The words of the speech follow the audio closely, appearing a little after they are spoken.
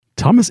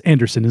Thomas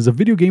Anderson is a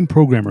video game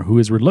programmer who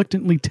is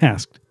reluctantly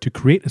tasked to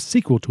create a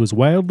sequel to his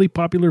wildly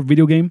popular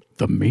video game,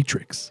 The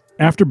Matrix.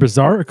 After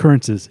bizarre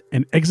occurrences,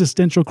 an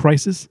existential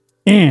crisis,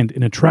 and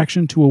an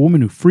attraction to a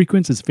woman who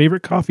frequents his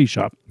favorite coffee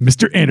shop,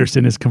 Mr.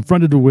 Anderson is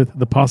confronted with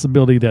the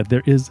possibility that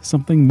there is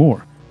something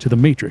more to The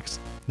Matrix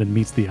than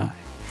meets the eye.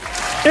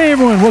 Hey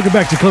everyone, welcome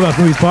back to Clubhouse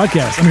Movies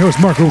Podcast. I'm your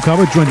host, Mark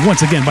Rukawa, joined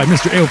once again by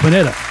Mr. Eo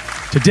Pineda.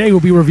 Today we'll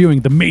be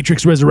reviewing The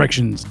Matrix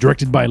Resurrections,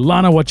 directed by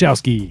Lana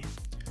Wachowski.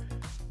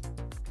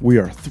 We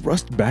are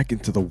thrust back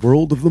into the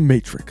world of The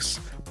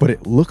Matrix, but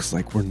it looks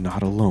like we're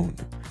not alone.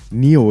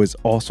 Neo is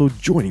also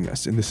joining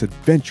us in this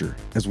adventure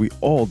as we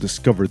all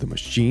discover the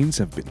machines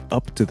have been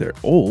up to their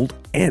old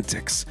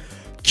antics.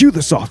 Cue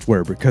the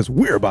software because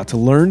we're about to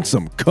learn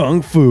some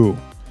Kung Fu.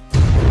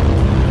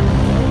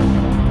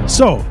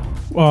 So,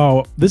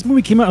 this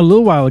movie came out a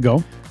little while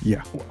ago.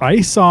 Yeah, I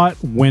saw it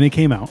when it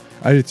came out,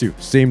 I did too.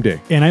 Same day.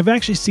 and I've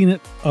actually seen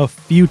it a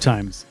few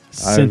times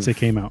since it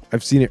came out.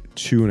 I've seen it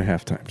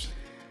 2.5 times.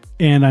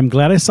 And I'm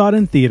glad I saw it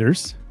in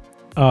theaters.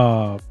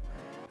 I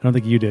don't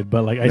think you did,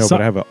 but like But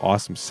I have an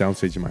awesome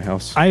soundstage in my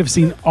house. I have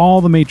seen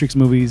all the Matrix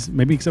movies,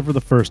 maybe except for the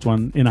first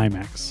one, in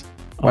IMAX.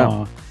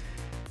 Wow.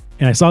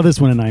 And I saw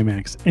this one in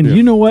IMAX. And Yeah.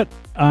 you know what?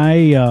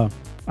 I'm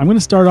going to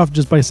start off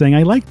just by saying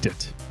I liked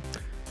it.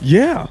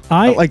 Yeah,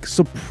 I- I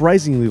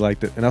surprisingly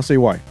liked it, and I'll say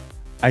why.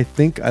 I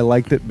think I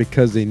liked it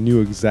because they knew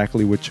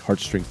exactly which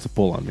heartstrings to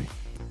pull on me.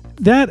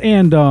 That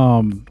and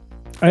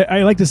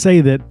I like to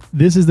say that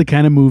this is the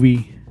kind of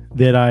movie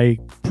that I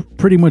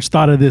pretty much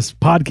thought of this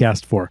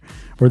podcast for,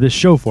 or this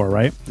show for,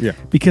 right? Yeah.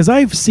 Because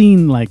I've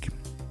seen like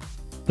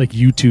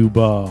YouTube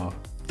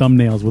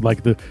thumbnails with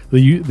like the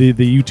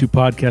YouTube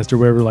podcast or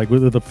whatever, like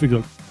with the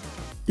figure.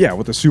 Yeah,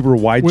 with a super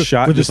wide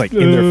shot, with just this, like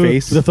in their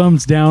face. with the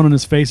thumbs down on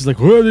his face. It's like,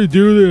 why do they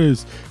do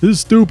this? This is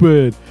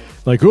stupid.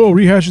 Like, oh,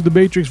 rehashes the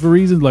Matrix for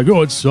reasons. Like,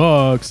 oh, it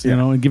sucks, you Yeah.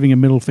 know, and giving him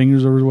middle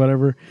fingers or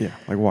whatever. Yeah,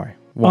 like why?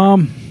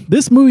 Why?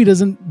 This movie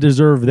doesn't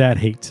deserve that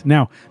hate.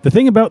 Now, the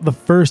thing about the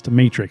first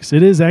Matrix,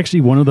 it is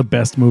actually one of the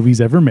best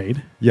movies ever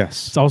made.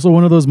 Yes. It's also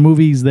one of those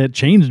movies that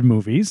changed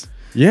movies,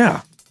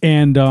 Yeah,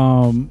 and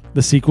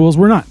the sequels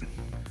were not.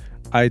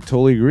 I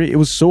totally agree. It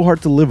was so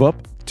hard to live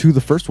up to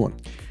the first one.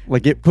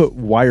 Like it put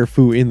wire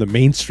fu in the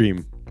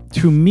mainstream.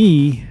 To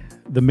me,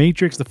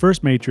 the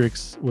first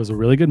Matrix was a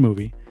really good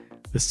movie.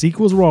 The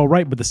sequels were all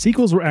right, but the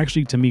sequels were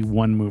actually, to me,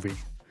 one movie.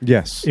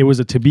 Yes. It was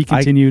a to be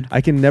continued. I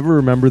can never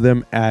remember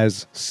them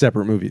as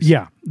separate movies.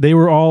 Yeah, they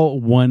were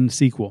all one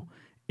sequel,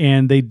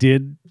 and they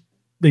did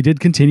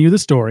continue the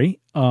story.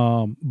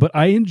 But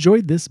I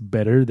enjoyed this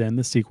better than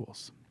the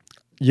sequels.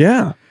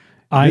 Yeah.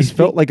 This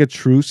felt like a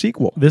true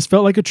sequel. This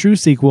felt like a true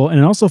sequel, and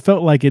it also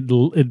felt like it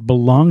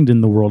belonged in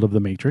the world of the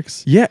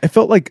Matrix. Yeah, it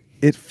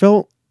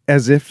felt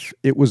as if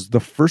it was the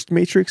first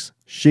Matrix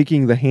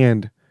shaking the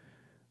hand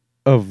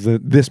of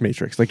this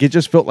Matrix. Like it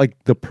just felt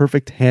like the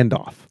perfect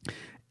handoff.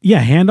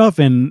 Yeah, handoff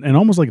and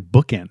almost like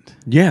bookend.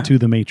 Yeah. To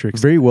the Matrix.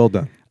 Very well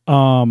done.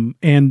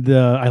 And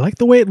I like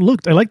the way it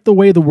looked. I like the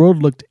way the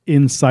world looked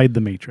inside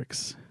the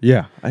Matrix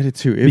Yeah, I did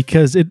too.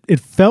 because it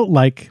felt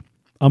like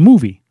a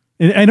movie.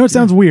 And I know it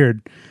sounds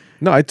weird.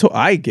 No,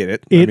 I get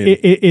it.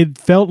 It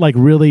felt like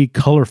really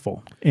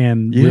colorful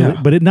and Yeah.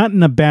 but not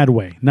in a bad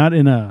way. Not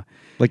in a.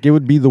 like it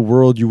would be the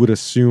world you would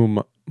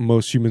assume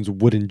most humans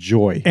would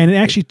enjoy. And it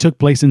actually took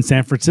place in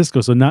San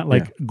Francisco, so not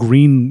like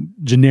green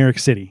generic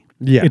city.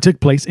 Yeah. It took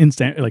place in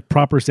like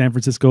proper San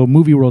Francisco,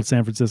 movie world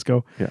San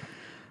Francisco. Yeah.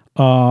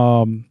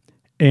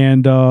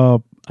 And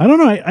I don't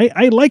know.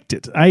 I liked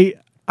it.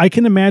 I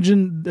can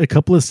imagine a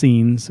couple of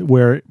scenes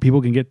where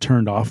people can get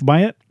turned off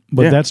by it,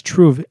 but Yeah. that's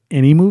true of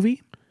any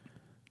movie.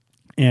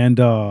 And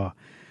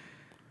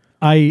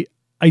I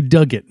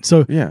dug it.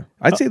 So Yeah.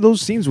 I'd say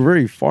those scenes were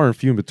very far and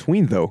few in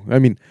between though. I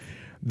mean,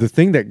 the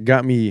thing that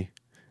got me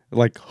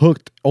like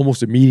hooked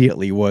almost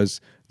immediately was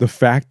the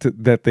fact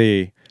that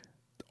they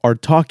are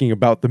talking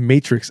about the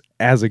Matrix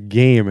as a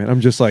game. And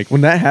I'm just like,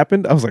 when that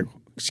happened, I was like,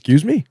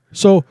 excuse me?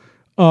 So,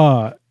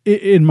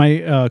 in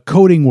my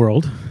coding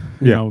world,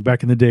 you Yeah. know,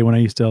 back in the day when I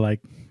used to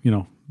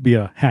be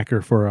a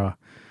hacker for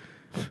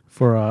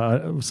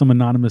some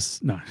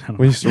anonymous. No, I don't know.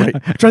 When he used to write,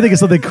 I'm trying to think of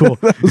something cool.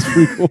 that was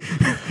pretty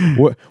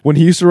cool. When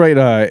he used to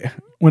write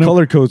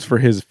color codes for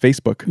his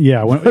Facebook.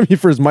 Yeah, I mean,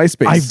 for his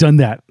MySpace. I've done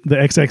that. The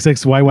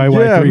XXXYYY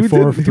Yeah, who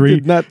 343.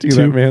 did not do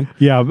that, man?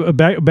 Yeah,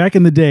 back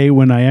in the day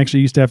when I actually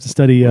used to have to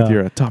study. With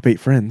your top 8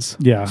 friends.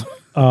 Yeah,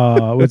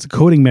 what's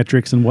coding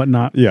metrics and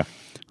whatnot. Yeah.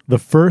 The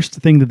first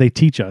thing that they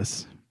teach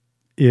us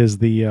is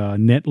the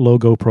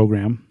NetLogo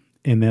program,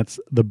 and that's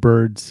the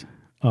Bird's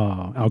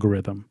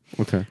algorithm.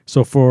 Okay.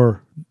 So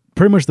for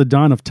pretty much the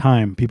dawn of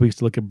time, people used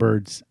to look at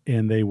birds,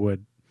 and they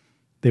would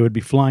be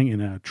flying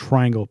in a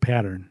triangle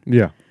pattern,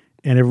 Yeah.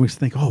 and everyone used to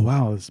think, "Oh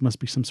wow, this must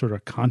be some sort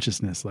of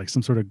consciousness, like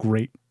some sort of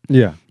great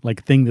Yeah.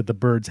 like thing that the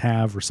birds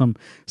have, or some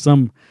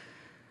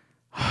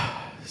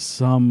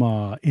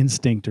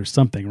instinct or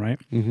something, right?"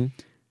 Mm-hmm.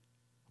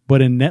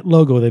 But in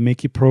NetLogo, they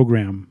make you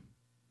program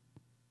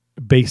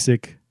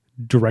basic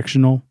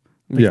directional.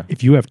 Like Yeah.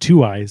 if you have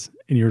two eyes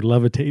and you're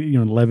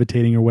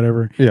levitating or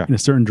whatever Yeah. in a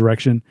certain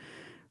direction,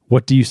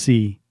 what do you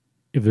see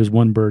if there's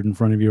one bird in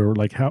front of you, or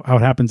like how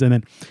it happens.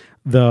 And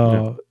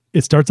then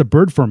it starts a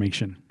bird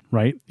formation,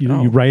 right?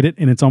 You write it,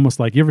 and it's almost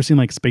like, you ever seen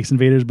like Space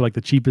Invaders, but like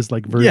the cheapest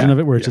like version of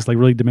it, where it's just like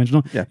really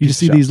dimensional. Yeah, you just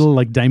see these little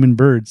like diamond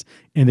birds,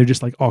 and they're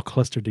just like all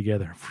clustered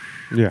together.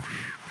 Yeah,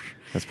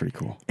 that's pretty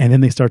cool. And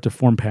then they start to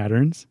form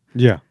patterns.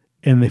 Yeah,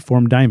 and they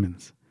form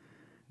diamonds.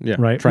 Yeah,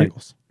 right.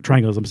 Triangles.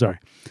 I'm sorry.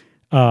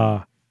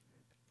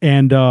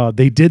 And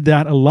they did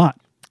that a lot.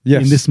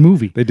 Yes, in this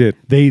movie. They did.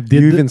 They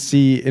did. You even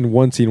see in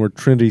one scene where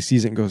Trinity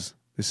sees it and goes,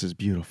 "This is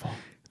beautiful."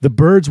 The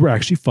birds were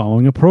actually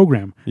following a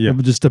program. Yeah. It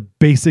was just a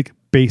basic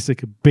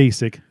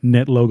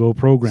net logo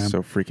program.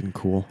 So freaking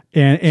cool.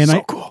 And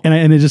so cool.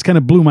 And it just kind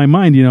of blew my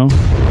mind,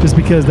 just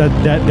because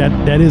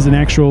that is an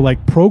actual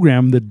like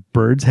program that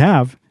birds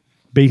have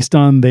based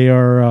on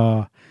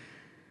their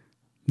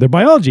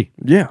biology.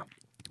 Yeah.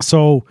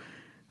 So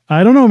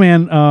I don't know,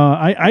 man.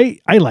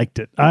 I liked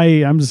it.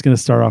 I'm just going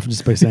to start off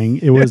just by saying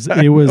it was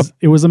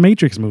a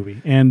Matrix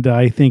movie, and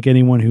I think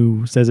anyone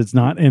who says it's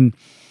not, and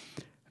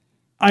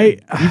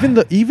even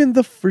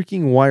the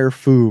freaking wire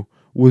foo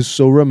was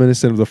so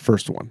reminiscent of the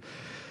first one.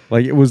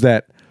 Like, it was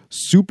that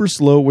super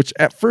slow, which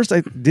at first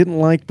I didn't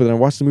like, but then I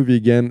watched the movie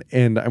again,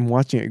 and I'm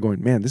watching it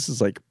going, man, this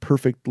is like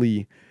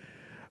perfectly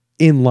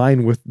in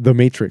line with the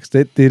Matrix.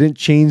 They didn't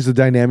change the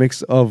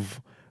dynamics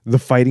of the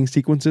fighting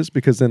sequences,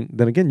 because then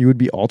again you would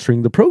be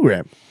altering the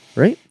program,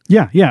 right?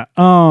 Yeah.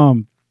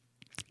 And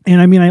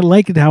I mean, I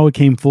liked how it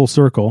came full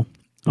circle.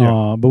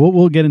 But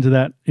we'll get into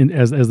that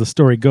as the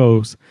story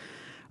goes.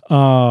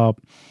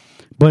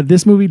 But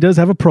this movie does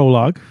have a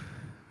prologue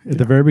at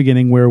the very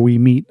beginning, where we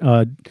meet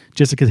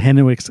Jessica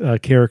Henwick's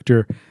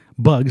character,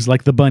 Bugs,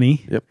 like the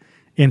bunny. Yep.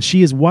 And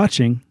she is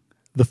watching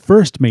the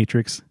first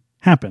Matrix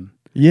happen.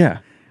 Yeah.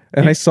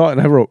 And I saw it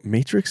and I wrote,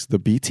 Matrix, the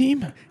B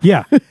team?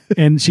 Yeah.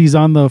 And she's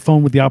on the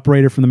phone with the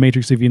operator from the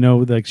Matrix. If you know,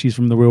 like, she's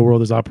from the real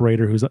world, this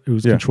operator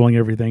who's controlling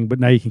everything. But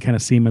now you can kind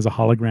of see him as a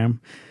hologram,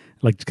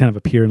 like kind of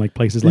appear in like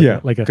places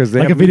like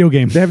a video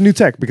game. They have new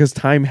tech because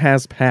time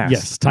has passed.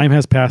 Yes, time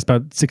has passed.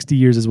 About 60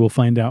 years, as we'll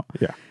find out,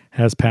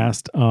 has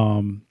passed.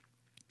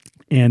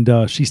 And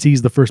she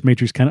sees the first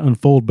Matrix kind of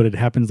unfold, but it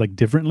happens like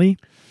differently.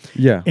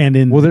 Yeah. And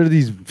there are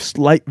these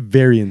slight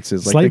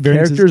variances. Like the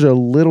characters are a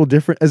little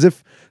different, as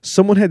if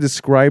someone had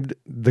described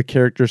the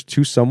characters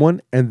to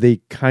someone and they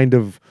kind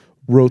of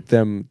wrote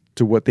them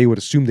to what they would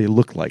assume they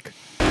look like.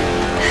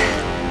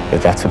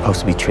 If that's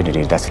supposed to be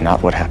Trinity, that's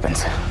not what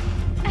happens.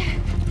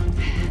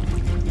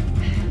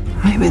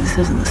 Maybe this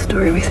isn't the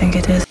story we think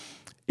it is.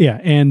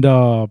 Yeah, and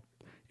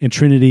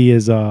Trinity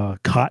is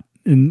caught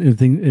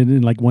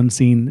in like one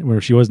scene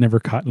where she was never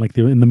caught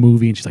in the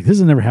movie, and she's like, this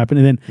has never happened.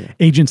 And then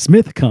Agent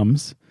Smith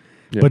comes,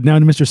 but now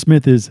Mr.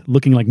 Smith is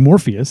looking like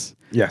Morpheus.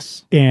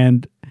 Yes.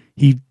 And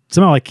he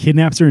somehow like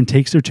kidnaps her and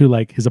takes her to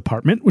like his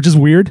apartment, which is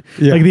weird.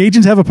 Yeah. Like, the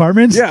agents have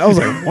apartments. Yeah, I was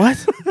like,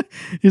 what?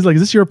 He's like,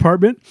 is this your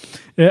apartment?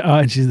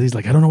 And he's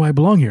like, I don't know why I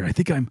belong here. I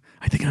think I'm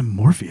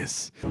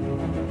Morpheus.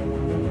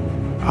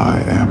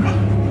 I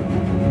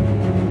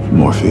am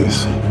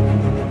Morpheus.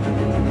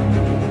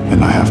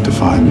 And I have to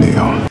find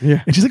Neo.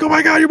 Yeah. And she's like, oh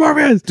my God, you're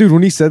Morpheus. Dude,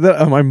 when he said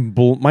that,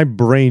 my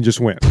brain just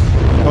went.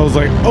 I was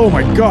like, oh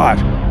my God.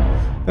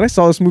 And I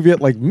saw this movie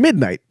at like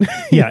midnight.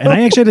 Yeah, and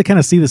I actually had to kind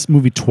of see this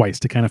movie twice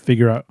to kind of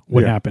figure out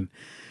what happened.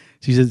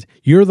 She says,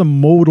 you're the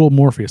modal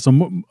Morpheus. So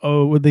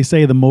what they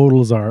say the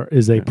modals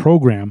is a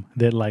program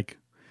that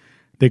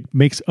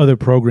makes other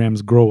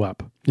programs grow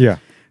up. Yeah.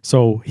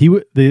 So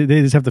they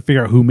just have to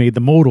figure out who made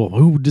the modal,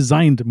 who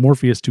designed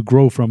Morpheus to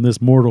grow from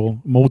this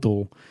modal.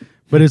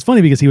 But it's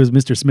funny because he was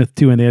Mr. Smith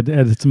too, and they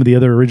had some of the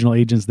other original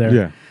agents there.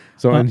 Yeah.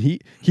 So and he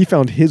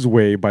found his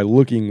way by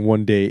looking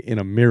one day in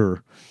a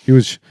mirror. He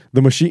was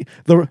the machine.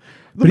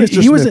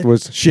 Mr. Smith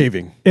was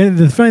shaving. And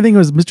the funny thing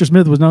was, Mr.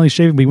 Smith was not only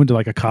shaving, but he went to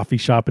like a coffee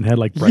shop and had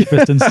like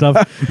breakfast and stuff.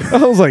 I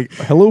was like,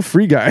 hello,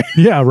 free guy.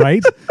 Yeah,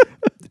 right?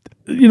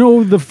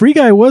 The free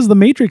guy was the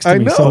Matrix to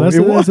me. I know, So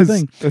that's the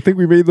thing. I think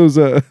we made those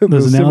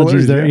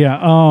analogies there. Yeah.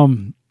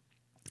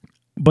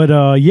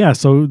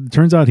 So it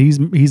turns out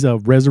he's a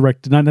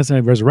resurrected, not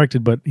necessarily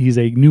resurrected, but he's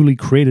a newly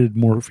created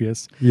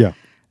Morpheus. Yeah.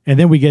 And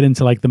then we get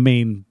into like the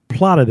main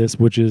plot of this,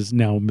 which is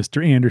now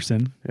Mr.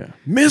 Anderson. Yeah.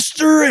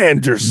 Mr.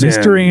 Anderson.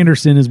 Mr.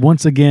 Anderson is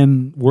once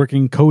again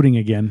working coding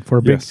again for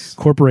a big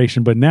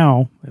corporation. But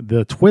now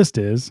the twist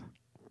is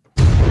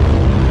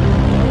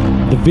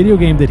the video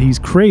game that he's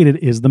created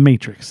is The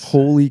Matrix.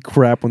 Holy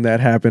crap, when that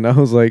happened, I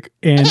was like,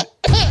 and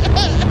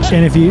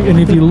if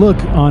you look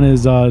on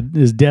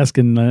his desk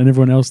and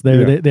everyone else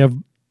there, they have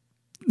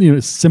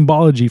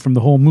symbology from the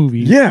whole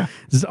movie. Yeah,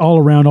 it's all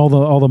around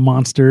all the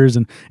monsters,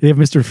 and they have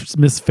Mr.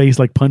 Smith's face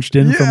like punched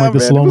in from like the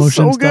slow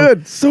motion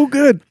stuff. So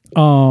good.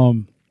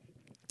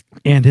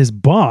 And his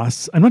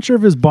boss, I'm not sure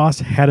if his boss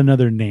had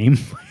another name.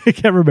 I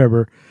can't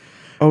remember.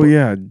 Oh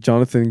yeah,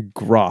 Jonathan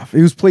Groff.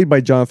 He was played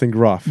by Jonathan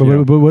Groff.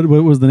 But what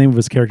was the name of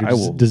his character?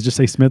 Does it just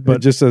say Smith? But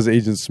it just says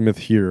Agent Smith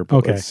here.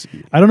 But okay,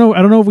 I don't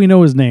know if we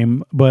know his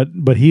name, but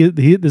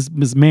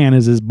this man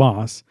is his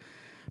boss.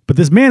 But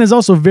this man is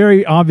also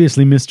very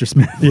obviously Mr.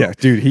 Smith. Yeah,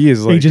 dude, he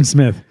is like Agent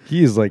Smith.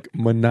 He is like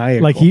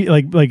maniacal. Like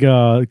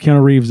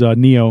Keanu Reeves,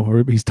 Neo,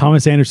 or he's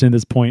Thomas Anderson at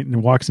this point,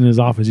 and walks in his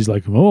office. He's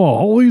like, "Oh,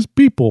 all these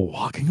people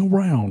walking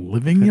around,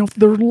 living out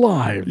their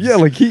lives." Yeah,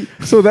 like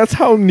so that's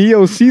how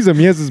Neo sees him.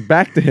 He has his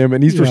back to him,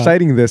 and he's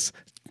reciting this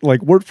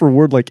like word for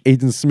word, like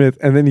Agent Smith,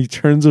 and then he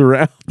turns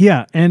around.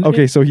 Yeah, and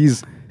Okay, so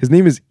his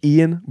name is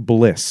Ian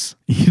Bliss.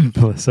 Ian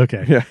Bliss.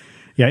 Okay, Yeah,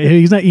 yeah,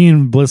 he's not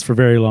Ian Bliss for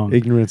very long.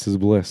 ignorance is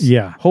bliss.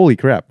 Yeah. Holy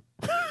crap.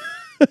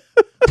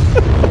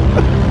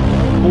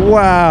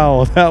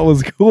 Wow, that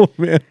was cool,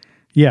 man.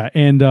 Yeah,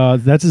 and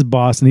that's his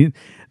boss, and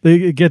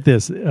they get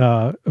this.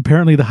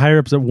 Apparently, the higher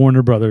ups at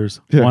Warner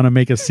Brothers want to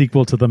make a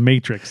sequel to The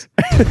Matrix.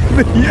 And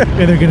they're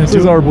going to do Because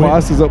it our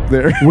boss is up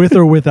there. with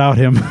or without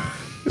him.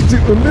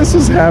 Dude, when this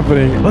was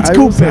happening, Let's I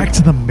go was back like-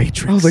 to The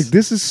Matrix. I was like,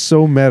 this is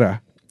so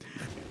meta.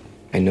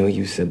 I know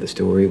you said the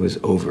story was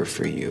over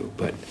for you,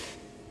 but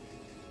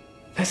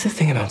that's the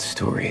thing about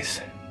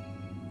stories.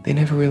 They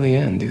never really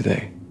end, do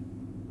they?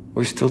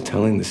 We're still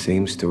telling the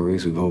same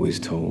stories we've always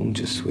told,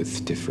 just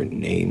with different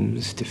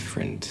names,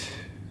 different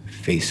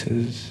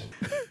faces.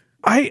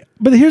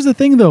 But here's the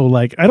thing, though.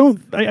 Like, I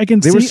can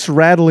They see were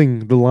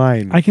straddling the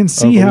line. I can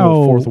see of a how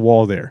little fourth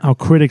wall there. how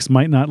critics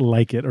might not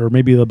like it, or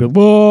maybe they'll be,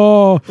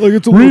 whoa, Like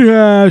it's a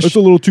rehash. it's a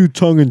little too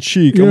tongue in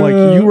cheek. I'm like,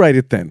 Yeah. you write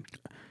it then.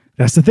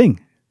 That's the thing.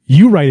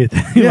 You write it.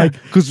 Like,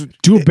 because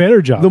do a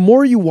better job. The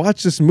more you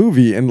watch this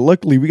movie, and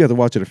luckily we got to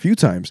watch it a few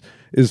times,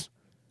 is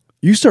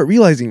you start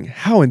realizing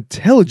how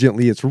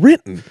intelligently it's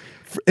written,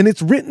 and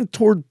it's written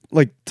toward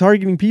like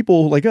targeting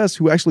people like us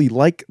who actually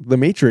like The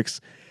Matrix,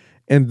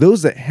 and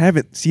those that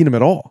haven't seen him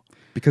at all,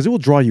 because it will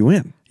draw you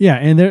in. Yeah,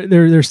 and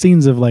there's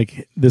scenes of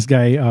like this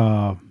guy,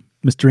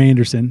 Mr.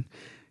 Anderson.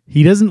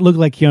 He doesn't look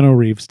like Keanu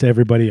Reeves to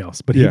everybody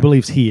else, but he Yeah.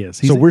 believes he is.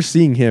 So we're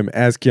seeing him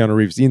as Keanu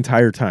Reeves the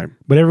entire time.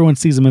 But everyone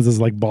sees him as this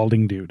like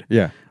balding dude.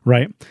 Yeah.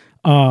 Right.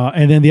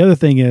 And then the other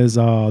thing is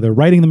they're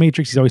writing The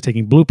Matrix. He's always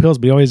taking blue pills,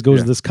 but he always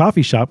goes to this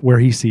coffee shop where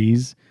he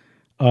sees,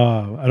 I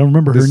don't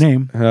remember her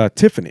name,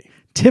 Tiffany.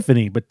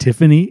 Tiffany, but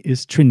Tiffany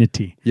is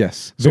Trinity.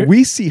 Yes. So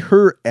we see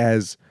her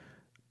as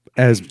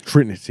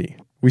Trinity.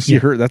 We see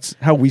her. That's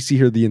how we see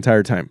her the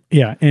entire time.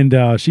 Yeah,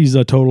 and she's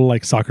a total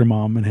like soccer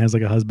mom and has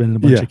like a husband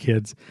and a bunch of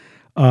kids.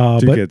 Two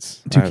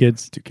kids. Two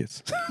kids. Two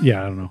kids.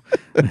 Yeah, I don't know.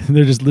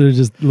 they're just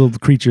little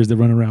creatures that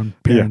run around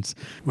parents.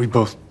 We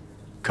both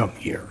come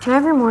here. Can I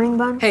have your morning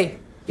bun? Hey,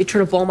 you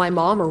trying to blow my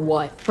mom or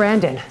what?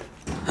 Brandon.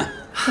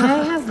 Can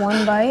I have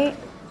one bite?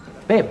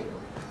 Babe,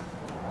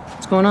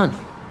 what's going on?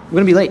 We're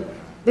gonna be late.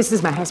 This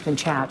is my husband,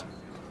 Chad.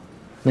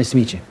 Nice to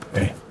meet you.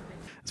 Hey.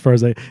 As far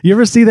as you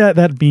ever see that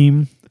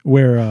meme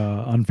where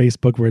on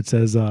Facebook where it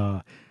says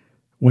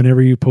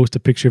whenever you post a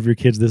picture of your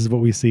kids, this is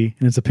what we see,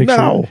 and it's a picture.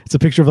 No. It's a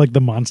picture of like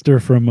the monster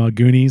from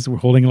Goonies. We're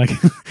holding like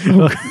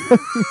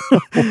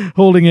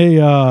holding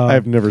a.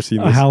 I've never seen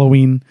a this.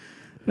 Halloween.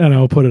 I don't know.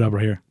 I'll put it up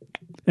right here.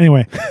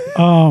 Anyway,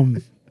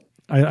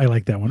 I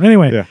like that one.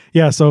 Anyway,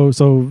 yeah. So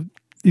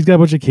he's got a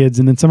bunch of kids,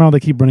 and then somehow they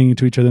keep running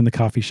into each other in the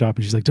coffee shop,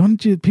 and she's like,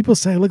 "Don't you? People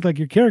say I look like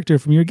your character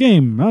from your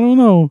game. I don't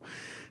know."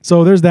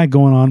 So there's that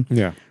going on.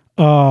 Yeah.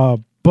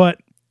 But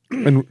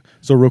and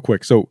so real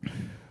quick, so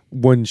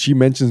when she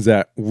mentions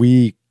that,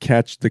 we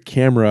catch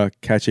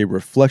a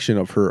reflection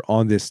of her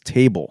on this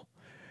table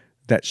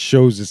that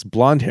shows this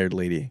blonde-haired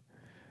lady,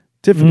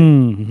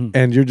 Tiffany,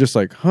 and you're just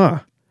like, huh?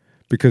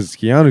 Because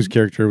Keanu's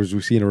character, was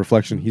we see in a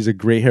reflection, he's a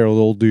gray-haired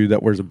old dude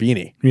that wears a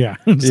beanie. Yeah,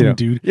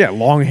 dude. Yeah,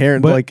 long hair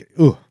and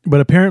ugh. But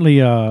apparently,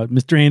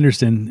 Mr.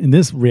 Anderson in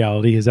this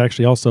reality is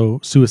actually also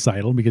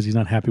suicidal because he's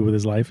not happy with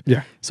his life.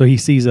 Yeah. So he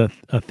sees a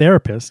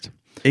therapist,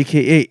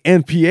 AKA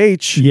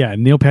NPH. Yeah,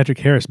 Neil Patrick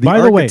Harris. By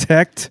the way,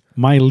 architect,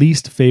 my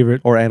least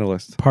favorite or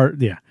analyst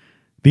part. Yeah,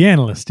 the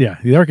analyst. Yeah,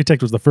 the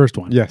architect was the first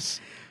one. Yes,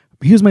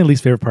 he was my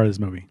least favorite part of this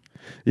movie.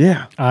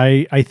 Yeah,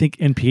 I think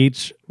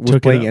NPH was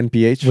playing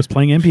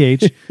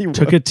NPH.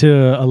 Took it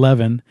to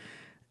 11,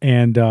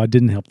 and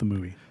didn't help the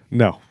movie.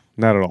 No,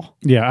 not at all.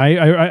 Yeah,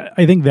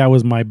 I think that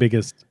was my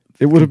biggest.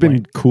 It would have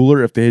been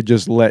cooler if they had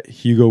just let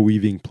Hugo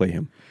Weaving play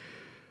him.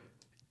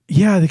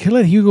 Yeah, they could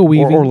let Hugo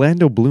Weaving or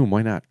Orlando Bloom.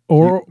 Why not?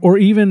 Or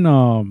even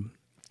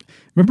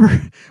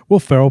remember Will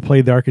Ferrell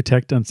played the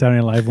architect on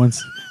Saturday Night Live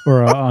once,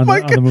 or on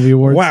the movie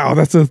awards. Wow,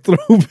 that's a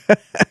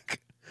throwback.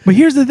 But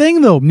here's the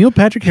thing, though, Neil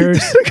Patrick Harris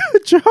did a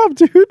good job,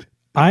 dude.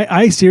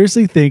 I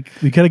seriously think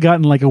we could have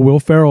gotten like a Will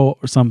Ferrell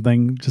or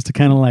something just to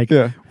kind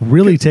of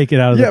really take it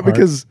out of the park.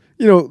 Because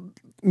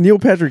Neil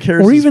Patrick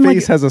Harris's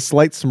face has a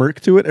slight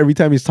smirk to it every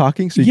time he's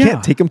talking, so you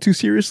can't take him too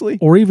seriously.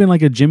 Or even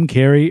like a Jim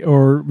Carrey,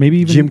 or maybe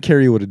even Jim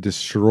Carrey would have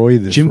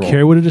destroyed this.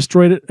 Carrey would have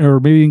destroyed it, or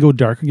maybe even go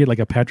dark and get like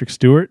a Patrick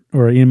Stewart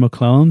or Ian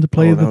McKellen to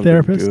play the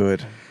therapist.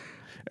 Good.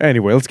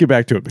 Anyway, let's get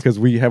back to it because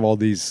we have all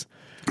these.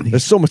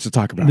 There's so much to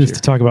talk about.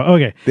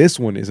 Okay, this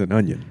one is an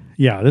onion.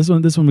 Yeah, this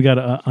one we got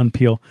to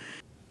unpeel.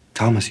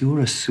 Thomas, you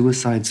were a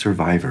suicide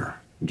survivor.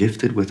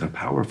 gifted with a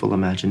powerful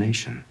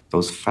imagination.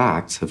 Those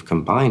facts have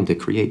combined to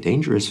create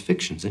dangerous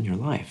fictions in your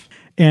life.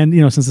 And,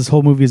 since this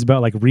whole movie is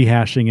about like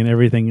rehashing and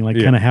everything like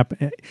kind of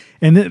happen,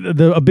 and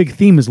a big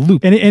theme is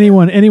loop. And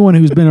anyone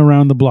who's been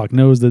around the block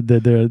knows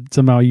that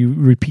somehow you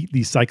repeat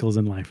these cycles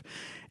in life.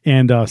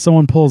 And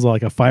someone pulls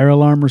like a fire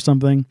alarm or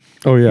something.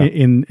 Oh yeah,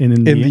 in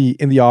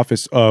the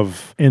office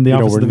of of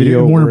the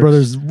video Warner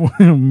Brothers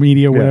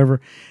Media, whatever.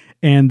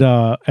 And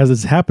as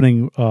it's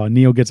happening,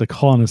 Neo gets a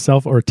call on his cell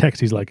phone or a text.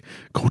 He's like,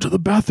 "Go to the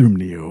bathroom,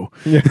 Neo."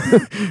 Yeah,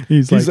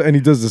 he's like, and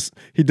he does this.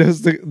 He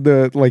does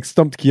the like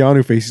stumped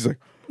Keanu face. He's like,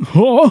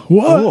 "Oh,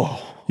 what?"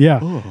 Oh. Yeah.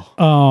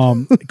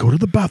 Go to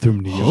the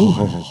bathroom,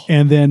 Neo.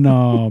 And then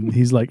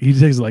he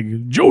takes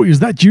like, "Joey, is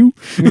that you?"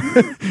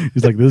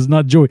 He's like, "This is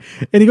not Joey."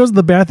 And he goes to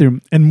the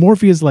bathroom, and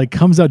Morpheus like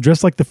comes out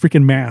dressed like the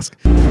freaking Mask.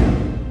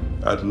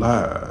 At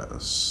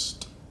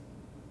last.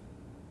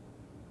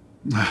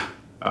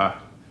 I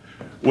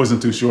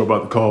wasn't too sure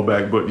about the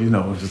callback, but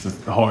it's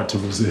just hard to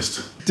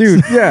resist.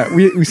 Dude, yeah,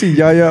 we see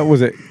Yahya,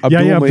 was it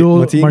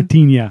Abdul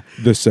Martin, yeah.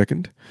 The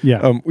second.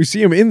 Yeah. We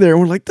see him in there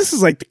and we're like, this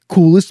is like the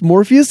coolest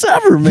Morpheus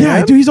ever, man.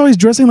 Yeah, dude, he's always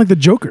dressing like the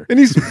Joker. And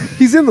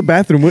he's in the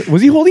bathroom.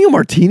 Was he holding a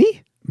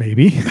martini?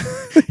 Maybe.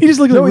 He just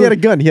like no, he had a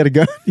gun. Yeah,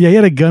 he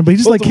had a gun, but he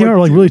just like came out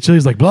like really chill.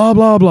 He's like blah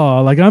blah blah.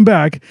 Like I'm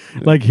back.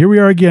 Like here we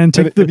are again.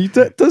 And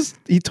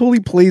he totally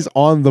plays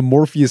on the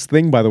Morpheus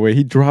thing. By the way,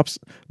 he drops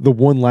the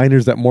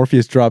one-liners that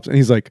Morpheus drops, and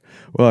he's like,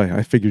 "Well,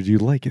 I figured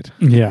you'd like it."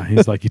 Yeah,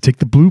 he's like, "You take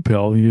the blue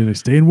pill, you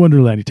stay in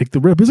Wonderland. You take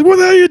the red." He's like, "What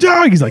the hell are you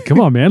doing?" He's like, "Come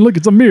on, man. Look,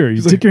 it's a mirror.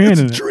 You stick your hand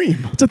in it. It's a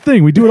dream. It's a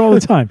thing. We do it all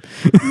the time."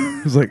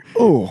 He's like,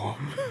 "Oh."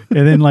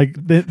 And then like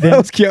then that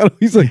was Keanu.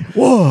 He's like,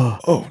 "Whoa,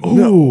 oh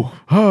no,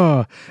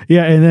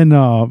 yeah." And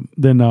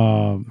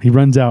then he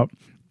runs out,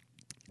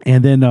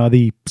 and then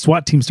the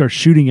SWAT team starts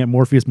shooting at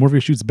Morpheus.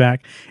 Morpheus shoots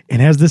back,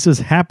 and as this is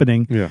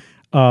happening,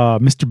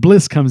 Mr.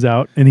 Bliss comes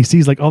out, and he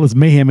sees like all this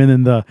mayhem, and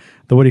then the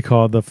what do you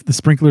call it? The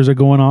sprinklers are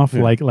going off,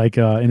 and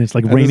it's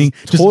like raining,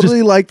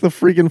 totally like the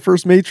freaking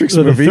first Matrix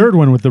movie. The third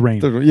one with the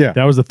rain,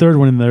 that was the third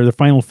one in there, the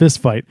final fist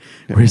fight,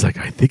 where he's like,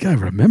 "I think I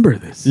remember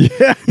this."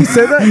 Yeah, he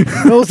said that.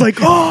 I was like,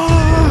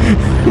 "Oh!"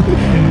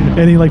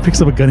 And he like picks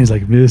up a gun. He's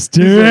like,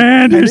 "Mr.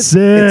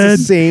 Anderson."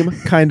 It's the same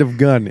kind of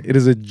gun. It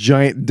is a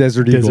giant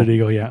Desert Eagle. Desert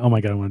Eagle, yeah. Oh my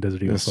god, I want a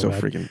Desert Eagle. That's so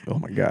freaking. Oh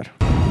my god,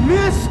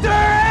 Mr.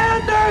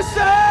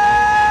 Anderson.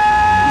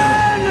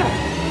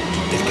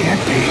 It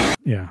can't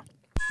be. Yeah.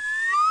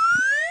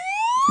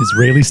 It's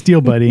Rayleigh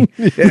Steele, buddy.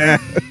 Yeah.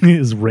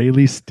 It's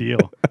Rayleigh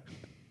Steele.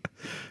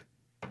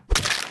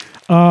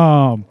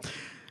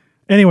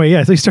 Anyway,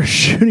 yeah, so he starts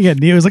shooting at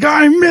Neo. He's like,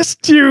 "I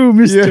missed you,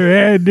 Mr.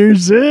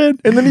 Anderson."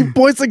 And then he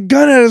points a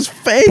gun at his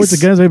face. Points a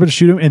gun at his face, able to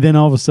shoot him. And then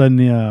all of a sudden,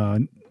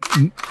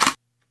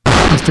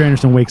 Mr.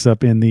 Anderson wakes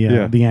up in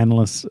the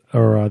analyst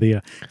or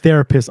the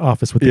therapist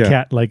office with the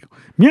cat, like,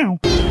 meow.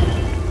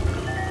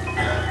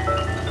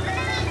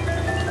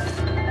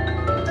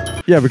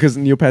 Yeah, because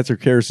Neil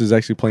Patrick Harris is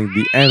actually playing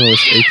the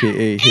analyst,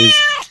 a.k.a. his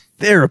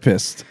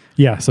therapist.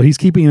 Yeah, so he's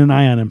keeping an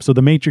eye on him. So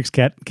the Matrix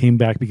cat came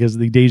back because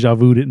the deja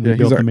vu didn't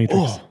build the Matrix.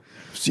 "Oh,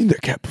 I've seen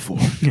that cat before."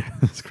 Yeah,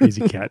 this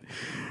crazy cat.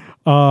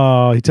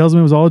 He tells him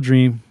it was all a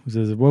dream. He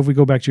says, "Well, if we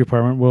go back to your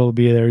apartment, we'll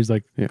be there." He's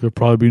like, "There'll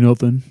probably be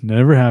nothing.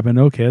 Never happened."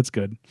 Okay, that's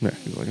good. Yeah,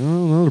 he's like,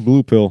 "Oh, another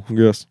blue pill, I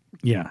guess."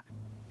 Yeah.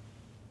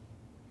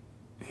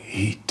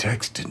 He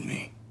texted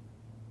me.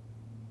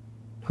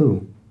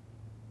 Who?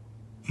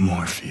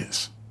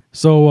 Morpheus.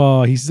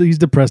 So he's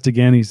depressed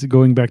again. He's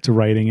going back to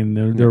writing, and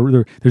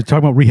they're talking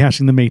about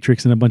rehashing the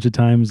Matrix in a bunch of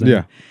times.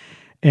 And,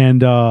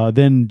 and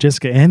then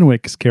Jessica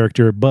Henwick's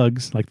character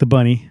Bugs, like the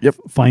bunny,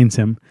 finds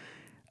him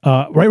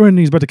right when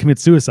he's about to commit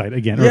suicide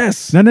again.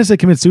 Yes, not necessarily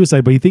commit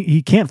suicide, but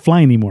he can't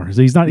fly anymore,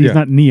 so he's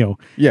not Neo.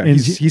 Yeah, and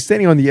he's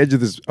standing on the edge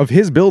of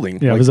his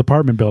building, of his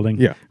apartment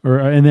building. Yeah,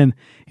 and then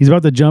he's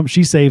about to jump.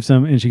 She saves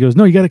him, and she goes,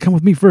 "No, you got to come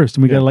with me first,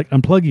 and we got to like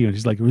unplug you." And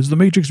she's like, "Is the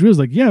Matrix real?" He's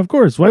like, "Yeah, of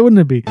course. Why wouldn't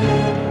it be?"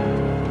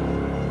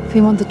 If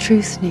you want the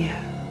truth, Neo,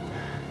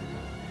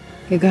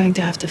 you're going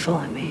to have to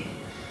follow me.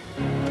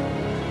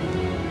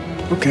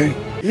 Okay.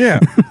 Yeah.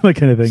 That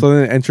kind of thing. So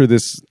then enter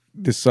this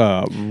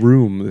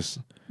room.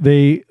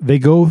 They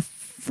go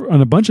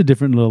on a bunch of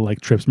different little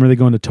like trips. Remember, they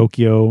go into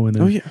Tokyo, and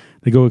then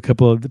they go a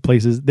couple of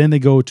places. Then they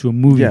go to a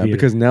movie theater.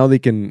 Because now they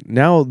can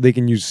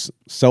use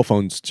cell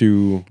phones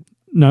to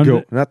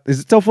go. Is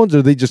it cell phones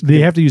or they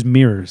have to use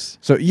mirrors?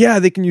 So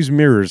they can use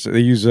mirrors. They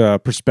use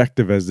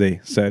perspective, as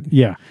they said.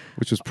 Yeah,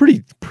 which was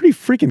pretty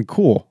freaking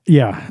cool.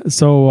 Yeah.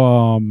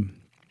 So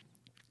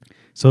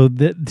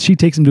she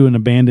takes him to an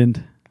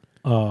abandoned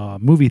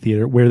movie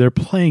theater where they're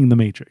playing The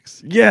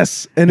Matrix.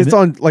 Yes, and it's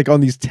on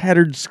these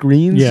tattered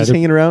screens, just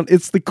hanging around.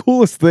 It's the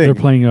coolest thing. They're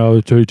playing.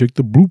 So you take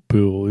the blue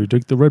pill, you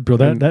take the red pill.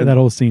 That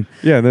whole scene.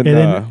 Yeah, and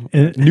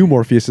then new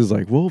Morpheus is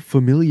like, well,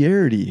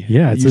 familiarity.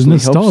 Yeah, it's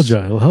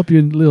nostalgia. It'll help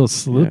you a little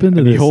slip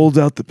into this. He holds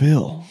out the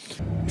pill.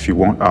 If you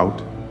want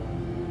out,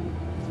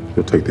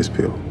 you'll take this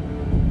pill.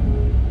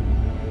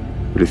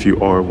 But if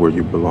you are where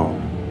you belong,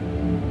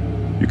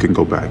 you can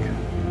go back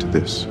to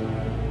this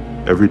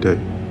every day,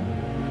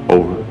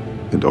 over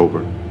and over,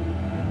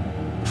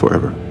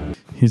 forever.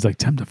 He's like,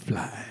 time to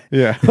fly.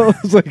 Yeah. I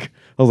was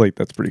like,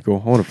 that's pretty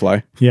cool. I want to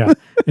fly. Yeah.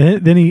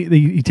 And then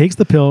he takes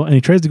the pill and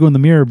he tries to go in the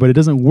mirror, but it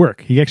doesn't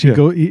work. He's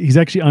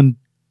actually on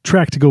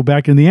track to go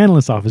back in the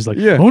analyst's office. Like,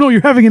 oh no,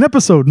 you're having an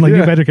episode. And like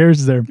Neil Patrick Harris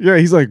is there. Yeah,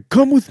 he's like,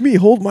 come with me,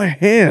 hold my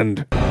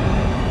hand.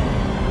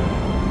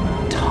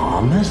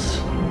 Thomas?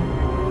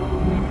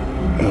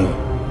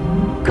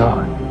 Oh,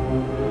 God.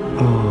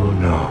 Oh,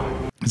 no.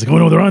 He's like, oh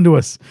no, they're onto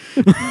us.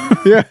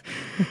 Yeah.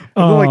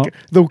 Like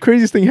the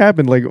craziest thing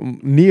happened, like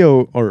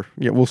Neo,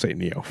 we'll say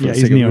Neo for the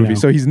sake of the movie. Now.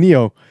 So he's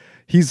Neo.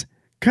 He's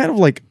kind of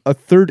like a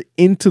third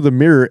into the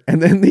mirror,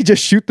 and then they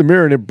just shoot the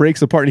mirror and it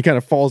breaks apart and he kind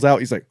of falls out.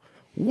 He's like,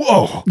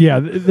 whoa. Yeah,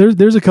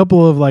 there's a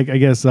couple of like, I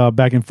guess,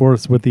 back and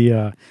forths with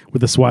the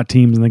SWAT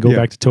teams, and they go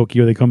back to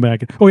Tokyo. They come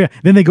back. Oh yeah,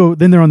 then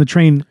they're on the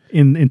train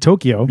in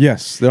Tokyo.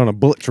 Yes, they're on a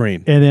bullet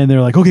train. And then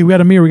they're like, okay, we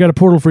got a mirror, we got a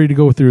portal for you to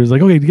go through. It's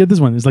like, okay, get this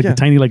one. It's like the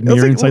tiny like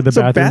mirror inside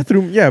the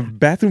bathroom.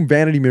 Bathroom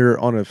vanity mirror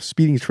on a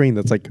speeding train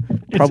that's like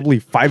probably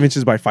 5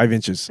 inches by 5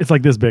 inches. It's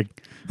like this big.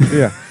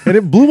 Yeah, and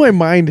it blew my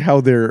mind how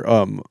they're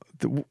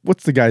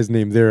what's the guy's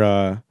name?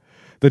 They're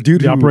the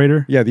dude, the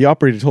operator. Yeah, the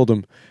operator told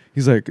him.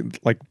 He's like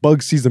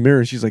Bugs sees the mirror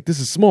and she's like, this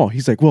is small.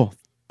 He's like, well,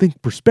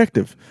 think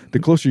perspective. The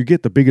closer you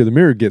get, the bigger the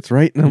mirror gets,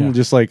 right? And I'm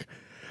just like,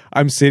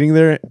 I'm sitting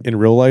there in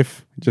real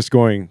life just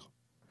going,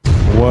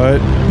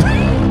 what?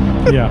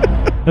 Yeah.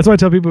 That's why I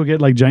tell people to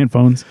get like giant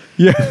phones.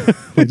 Yeah.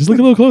 Like, just look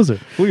a little closer.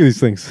 Look at these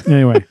things.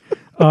 Anyway.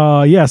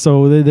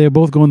 So they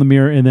both go in the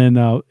mirror, and then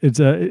it's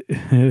I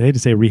hate to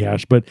say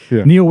rehash, but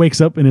Neo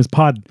wakes up in his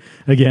pod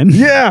again.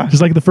 Yeah.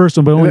 Just like the first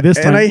one, but only this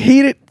time. And I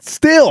hate it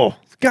still.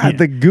 God,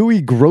 the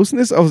gooey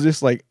grossness. I was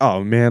just like,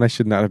 oh man, I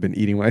should not have been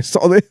eating when I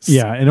saw this.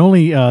 Yeah, and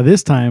only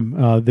this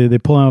time they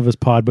pull out of his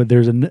pod, but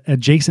there's an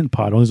adjacent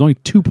pod. There's only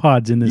 2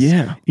 pods in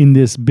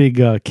this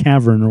big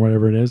cavern or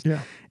whatever it is.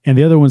 Yeah. And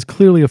the other one's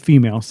clearly a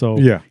female. So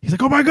he's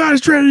like, oh my God,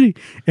 it's Trinity.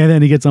 And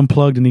then he gets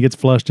unplugged and he gets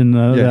flushed. And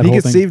he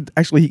gets saved.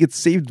 Actually, he gets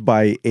saved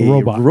by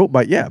a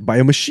robot. By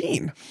a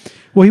machine.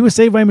 Well, he was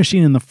saved by a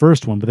machine in the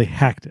first one, but they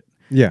hacked it.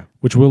 Yeah.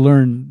 Which we'll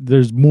learn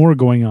there's more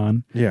going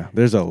on. Yeah.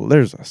 There's a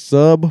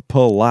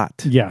subplot.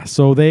 Yeah.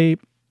 So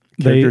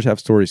characters have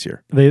stories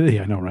here.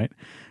 I know, right?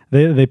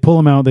 They pull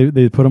him out.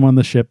 They put him on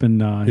the ship,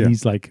 and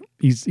he's like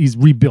he's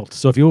rebuilt.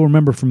 So if you'll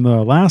remember from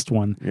the last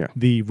one,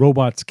 the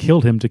robots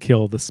killed him to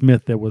kill the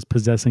Smith that was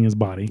possessing his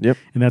body. Yep.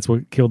 And that's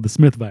what killed the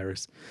Smith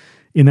virus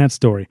in that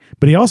story.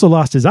 But he also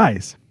lost his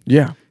eyes.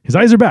 Yeah. His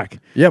eyes are back.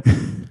 Yep.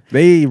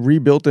 They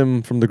rebuilt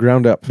him from the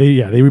ground up.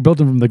 They rebuilt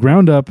him from the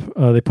ground up.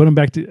 They put him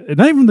back to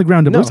not even from the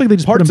ground up. It looks like they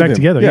just put him back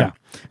together. Yeah.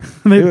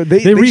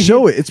 They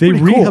show it. It's they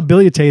pretty cool.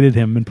 Rehabilitated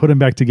him and put him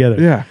back together.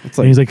 Yeah. It's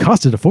like, and he's like,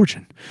 costed a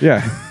fortune.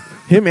 Yeah.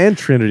 Him and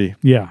Trinity.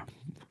 Yeah.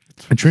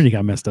 And Trinity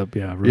got messed up.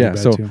 Yeah. Really bad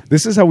so too.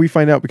 This is how we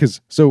find out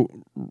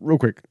real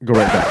quick, go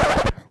right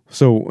back.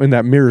 So in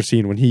that mirror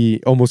scene when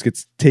he almost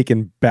gets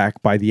taken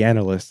back by the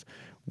analyst,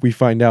 we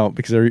find out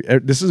because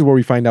this is where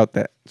we find out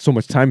that so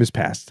much time has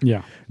passed.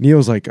 Yeah.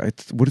 Neo's like,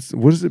 what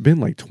has it been,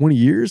 like 20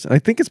 years? And I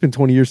think it's been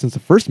 20 years since the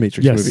first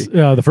Matrix movie.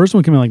 The first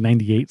one came out like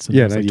 98. So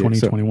it's like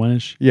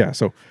 2021-ish. Yeah.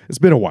 So it's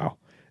been a while.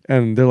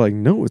 And they're like,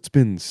 no, it's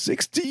been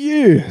 60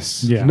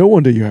 years. Yeah. No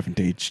wonder you haven't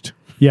aged.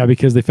 Yeah,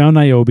 because they found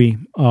Niobe.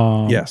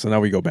 So now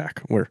we go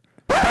back. We're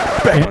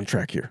back on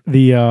track here.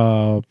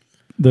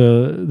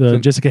 The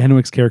Jessica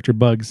Henwick's character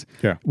Bugs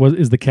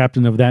is the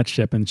captain of that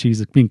ship, and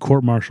she's being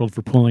court-martialed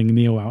for pulling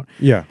Neo out.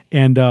 Yeah.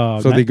 And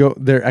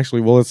they're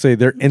actually, let's say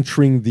they're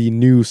entering the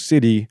new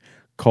city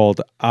called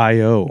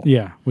IO.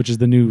 Yeah, which is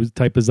the new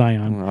type of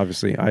Zion. Well,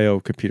 obviously, IO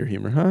computer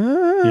humor.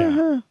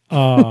 Yeah.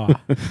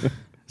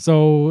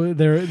 So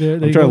they're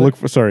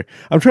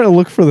I'm trying to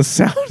look for the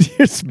sound here.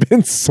 It's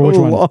been so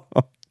long.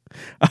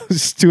 I was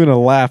just doing a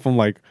laugh. I'm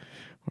like,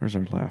 where's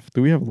our laugh?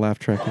 Do we have a laugh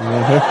track in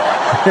there?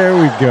 There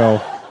we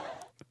go.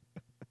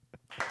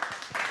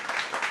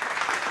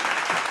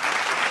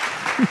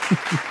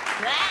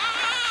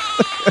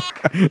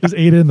 There's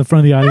Ada in the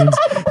front of the audience.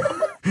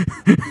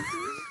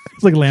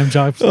 It's like lamb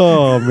chops.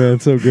 Oh man,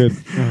 so good.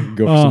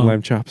 Go for some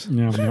lamb chops.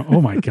 Yeah. Oh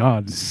my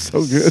God,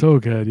 so good. So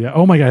good. Yeah.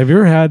 Oh my God, have you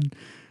ever had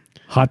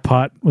hot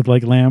pot with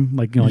like lamb,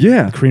 like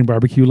Korean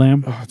barbecue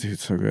lamb? Oh, dude,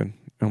 so good.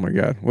 Oh my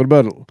God. What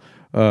about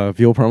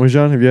veal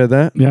parmesan? Have you had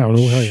that? Yeah. Well,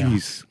 hell yeah.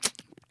 Jeez.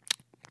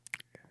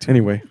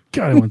 Anyway,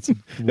 God, I want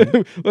some.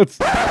 let's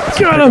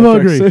God, I'm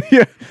hungry.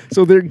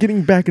 So they're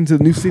getting back into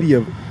the new city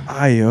of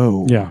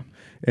IO. Yeah.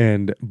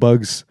 And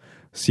Bugs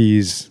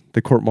sees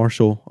the court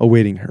martial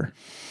awaiting her.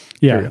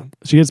 Yeah.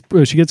 She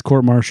gets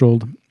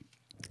court-martialed.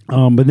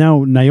 But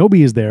now Niobe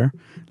is there.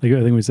 Like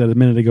I think we said a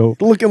minute ago.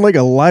 Looking like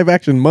a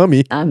live-action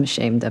mummy. I'm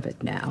ashamed of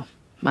it now.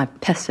 My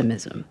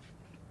pessimism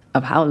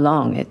of how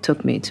long it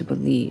took me to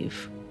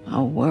believe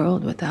a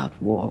world without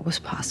war was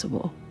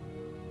possible.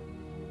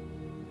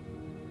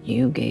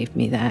 You gave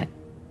me that.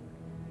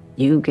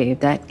 You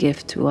gave that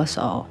gift to us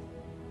all.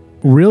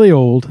 Really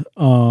old,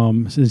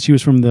 since she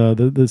was from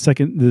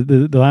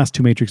the last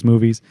 2 Matrix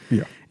movies.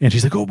 Yeah. And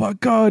she's like, oh my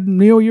God,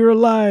 Neo, you're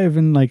alive.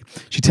 And like,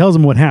 she tells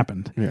him what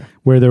happened. Yeah.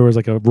 Where there was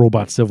like a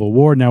robot civil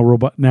war. Now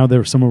there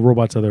were some of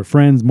robots are their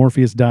friends.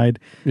 Morpheus died.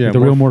 Yeah. The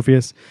real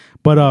Morpheus.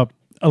 But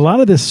a lot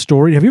of this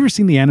story. Have you ever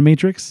seen the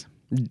Animatrix?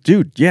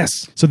 Dude,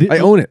 yes. So I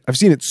own it. I've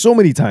seen it so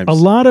many times. A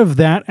lot of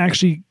that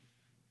actually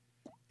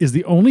is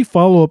the only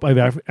follow-up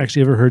I've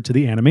actually ever heard to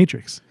the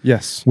Animatrix.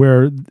 Yes.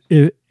 Where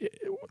the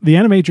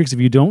Animatrix, if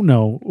you don't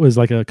know, was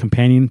like a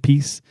companion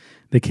piece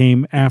that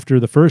came after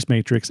the first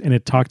Matrix, and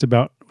it talked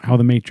about how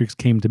the Matrix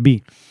came to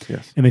be.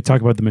 Yes. And they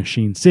talk about the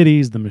machine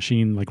cities, the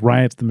machine like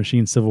riots, the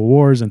machine civil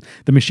wars, and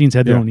the machines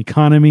had their own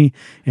economy,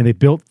 and they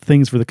built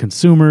things for the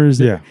consumers.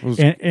 Yeah.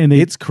 And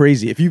it's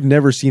crazy. If you've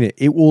never seen it,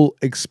 it will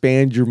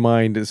expand your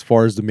mind as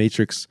far as the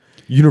Matrix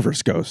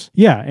universe goes.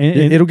 Yeah.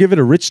 And it'll give it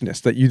a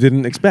richness that you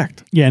didn't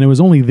expect. Yeah. And it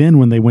was only then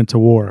when they went to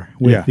war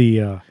with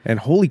and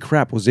holy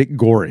crap, was it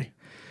gory.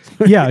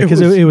 Yeah, because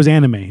it was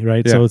anime,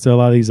 right? Yeah. So it's a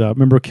lot of these.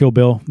 Remember Kill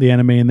Bill, the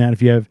anime in that?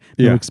 If you have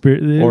no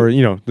experience, or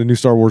the new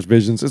Star Wars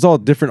Visions, it's all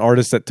different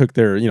artists that took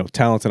their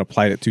talents and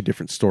applied it to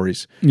different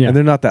stories. Yeah, and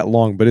they're not that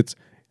long, but it's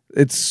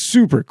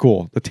super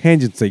cool. The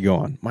tangents they go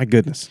on, my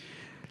goodness.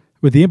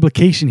 But the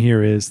implication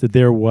here is that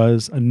there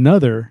was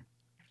another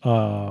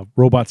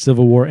robot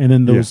civil war, and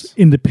then those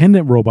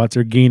independent robots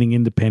are gaining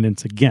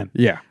independence again.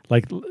 Yeah,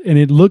 and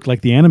it looked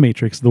like the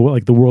Animatrix,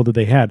 the world that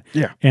they had.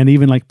 Yeah, and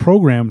even like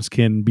programs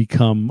can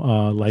become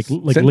like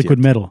sentient. liquid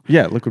metal.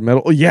 Yeah, liquid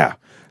metal. Oh yeah,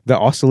 the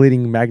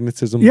oscillating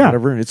magnetism. Yeah,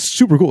 whatever. It's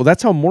super cool.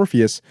 That's how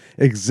Morpheus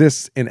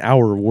exists in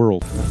our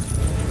world.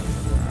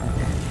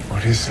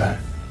 What is that?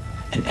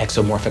 An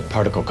exomorphic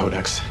particle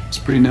codex. It's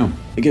pretty new.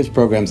 It gives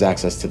programs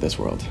access to this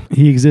world.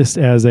 He exists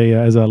as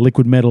a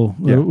liquid metal.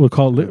 Yeah. We'll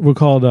call the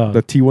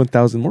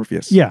T1000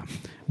 Morpheus. Yeah,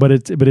 but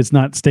it's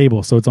not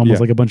stable, so it's almost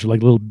like a bunch of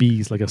like little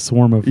bees, like a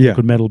swarm of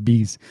liquid metal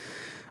bees,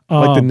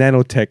 like the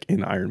nanotech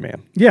in Iron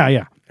Man.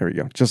 Yeah. There we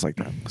go, just like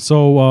that.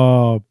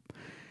 So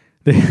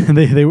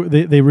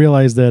they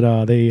realize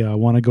that they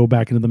want to go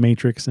back into the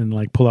Matrix and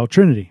like pull out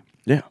Trinity.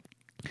 Yeah.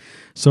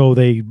 So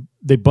they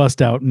bust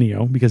out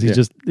Neo because he's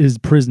just his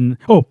prison.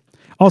 Oh,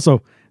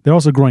 also they're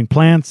also growing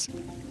plants.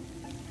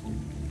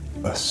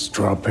 A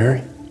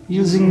strawberry?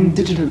 Using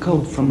digital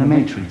code from the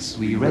Matrix,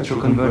 we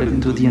retro-convert it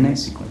into DNA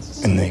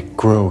sequences. And they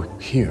grow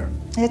here.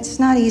 It's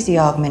not easy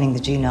augmenting the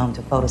genome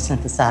to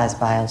photosynthesize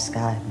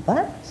BioSky,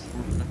 but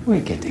we're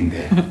getting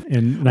there.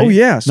 And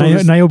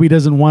Niobe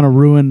doesn't want to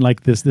ruin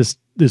like this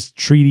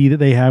treaty that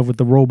they have with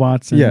the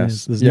robots. And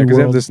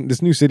because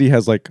this new city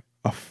has like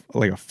a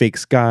fake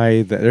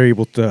sky that they're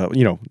able to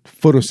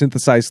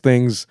photosynthesize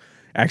things,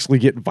 actually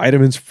get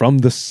vitamins from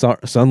the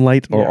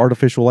sunlight or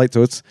artificial light.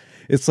 So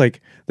it's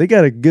like they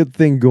got a good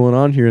thing going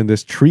on here in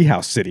this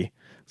treehouse city.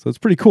 So it's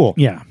pretty cool.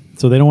 Yeah.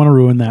 So they don't want to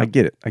ruin that. I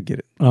get it.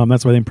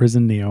 That's why they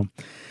imprison Neo.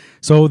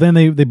 So then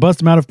they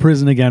bust him out of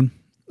prison again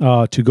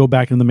to go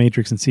back in the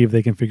Matrix and see if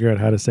they can figure out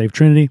how to save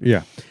Trinity.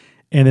 Yeah.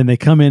 And then they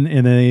come in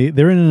and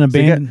they're in an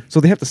abandoned. So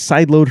they have to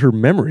sideload her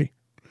memory.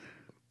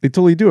 They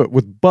totally do it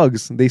with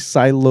bugs. They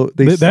sideload.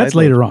 That's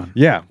later on.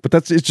 Yeah, but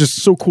it's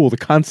just so cool, the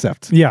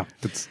concept. Yeah.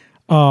 It's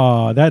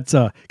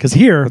because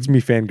here that's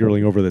me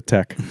fangirling over the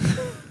tech.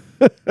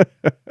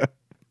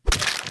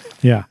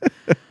 Yeah.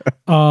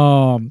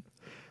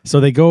 So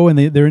they go and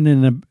they're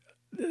in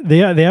they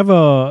have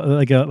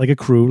a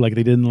crew like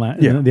they did in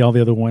all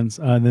the other ones.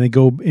 And then they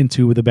go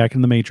into the back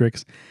in the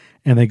Matrix,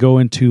 and they go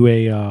into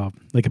a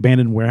like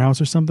abandoned warehouse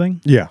or something.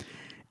 Yeah.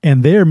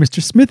 And there,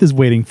 Mr. Smith is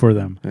waiting for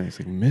them. And he's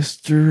like,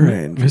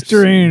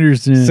 Mr.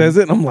 Anderson says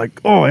it, and I'm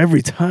like, oh,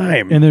 every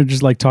time. And they're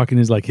just like talking.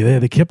 He's like, yeah,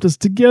 they kept us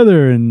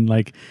together, and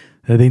like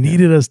they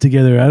needed us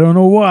together. I don't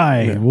know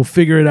why. Yeah. We'll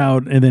figure it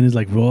out. And then he's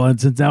like, well, and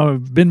since now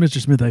I've been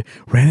Mr. Smith, I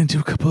ran into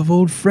a couple of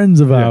old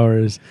friends of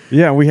ours.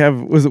 Yeah, we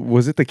have. Was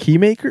it the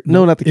Keymaker?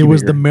 No, not the Keymaker. It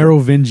was the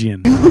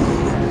Merovingian.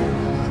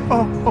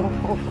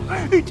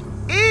 It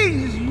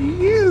is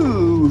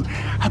you.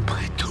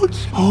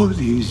 All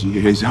these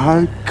years,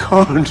 I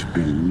can't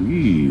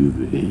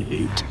believe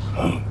it.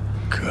 Oh,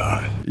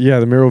 God. Yeah,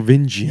 the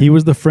Merovingian. He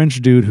was the French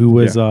dude who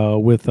was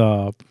with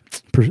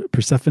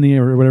Persephone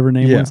or whatever her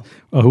name was,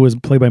 who was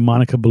played by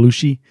Monica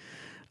Bellucci.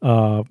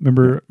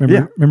 Remember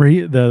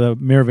he the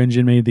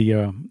Merovingian made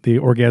the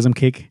orgasm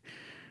cake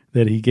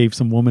that he gave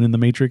some woman in the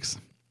Matrix.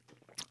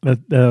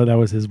 That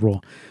was his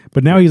role.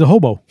 But now he's a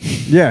hobo.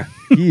 Yeah,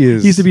 he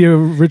is. He used to be a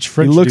rich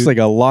French dude. He looks like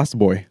a lost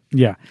boy.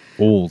 Yeah.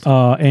 Old.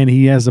 And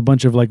he has a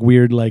bunch of like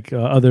weird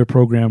other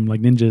program like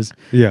ninjas.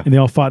 Yeah. And they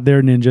all fought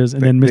their ninjas.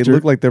 And then They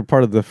look like they're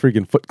part of the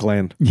freaking Foot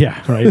Clan.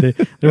 Yeah, right. They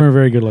weren't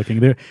very good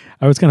looking.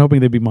 I was kind of hoping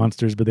they'd be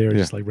monsters, but they were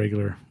just like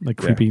regular, like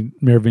creepy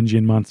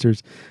Merovingian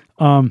monsters.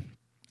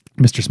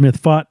 Mr.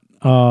 Smith fought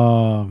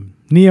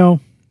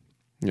Neo.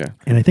 Yeah.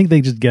 And I think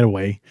they just get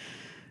away.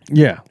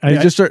 Yeah,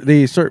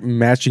 they start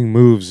matching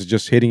moves,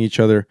 just hitting each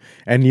other,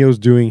 and Neo's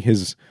doing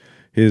his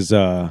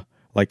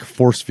like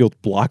force field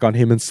block on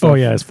him and stuff. Oh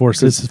yeah, his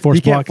force He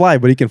block. can't fly,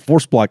 but he can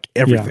force block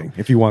everything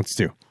if he wants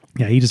to.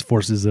 Yeah, he just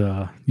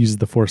uses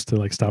the force to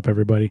like stop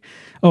everybody.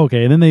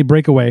 Okay, and then they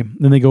break away.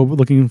 Then they go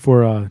looking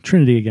for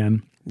Trinity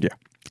again. Yeah,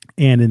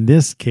 and in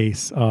this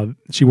case,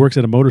 she works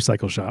at a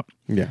motorcycle shop.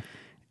 Yeah,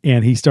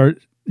 and he starts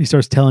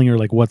telling her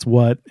like what's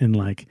what and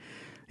like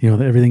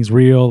that everything's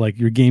real, like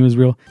your game is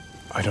real.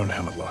 I don't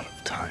have a lot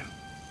of time.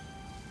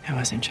 I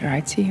wasn't sure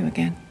I'd see you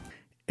again.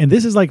 And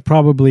this is like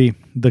probably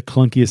the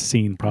clunkiest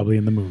scene probably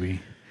in the movie.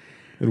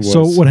 It was.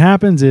 So what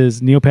happens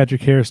is Neil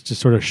Patrick Harris just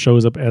sort of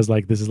shows up as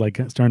like, this is like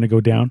starting to go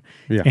down.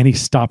 Yeah. And he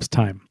stops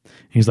time.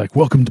 He's like,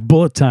 welcome to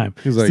bullet time.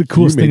 He's It's like, the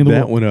coolest you thing in made the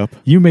that world. one up.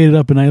 You made it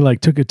up and I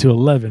like took it to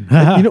 11.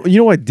 you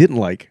know what I didn't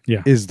like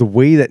Yeah. is the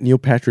way that Neil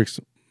Patrick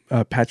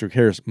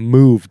Harris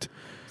moved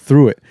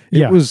through it.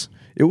 Yeah.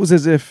 It was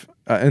as if,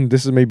 and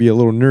this is maybe a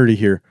little nerdy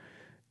here,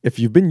 if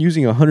you've been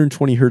using a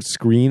 120 hertz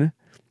screen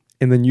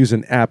and then use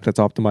an app that's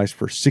optimized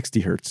for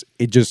 60 hertz,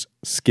 it just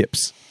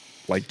skips,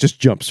 like just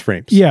jumps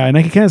frames. Yeah, and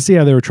I can kind of see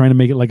how they were trying to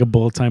make it like a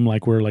bullet time,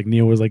 like where like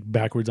Neil was like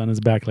backwards on his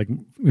back, like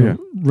you know,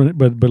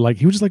 but like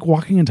he was just like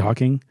walking and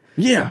talking.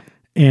 Yeah.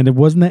 And it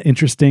wasn't that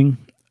interesting.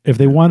 If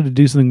they wanted to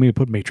do something, maybe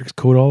put Matrix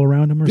code all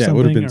around him or Yeah, something. it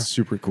would have been or-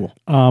 super cool.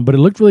 But it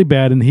looked really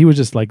bad, and he was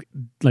just like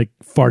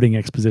farting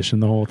exposition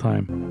the whole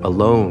time.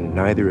 Alone,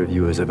 neither of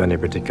you is of any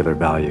particular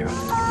value.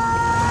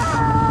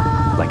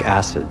 Like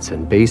acids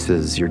and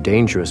bases, you're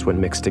dangerous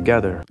when mixed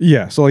together.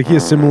 Yeah, so like he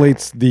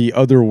assimilates the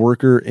other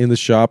worker in the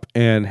shop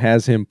and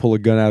has him pull a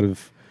gun out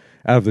of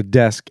the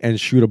desk and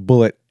shoot a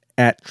bullet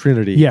at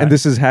Trinity. Yeah. And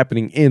this is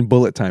happening in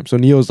bullet time. So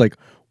Neo's like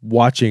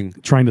watching,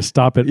 trying to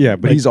stop it. Yeah,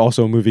 but Like- he's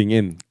also moving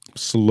in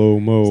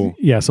slow-mo.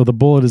 Yeah, so the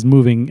bullet is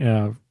moving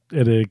at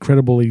an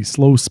incredibly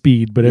slow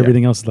speed, but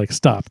everything else is like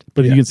stopped.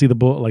 But you can see the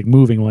bullet like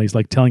moving while he's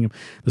like telling him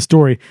the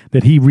story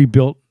that he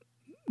rebuilt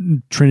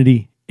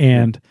Trinity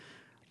and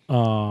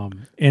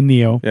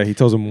Neo. Yeah, he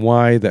tells him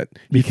why that he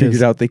Because-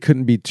 figured out they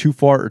couldn't be too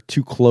far or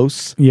too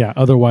close. Yeah,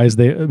 otherwise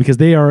because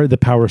they are the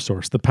power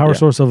source. The power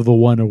source of the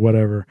one or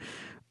whatever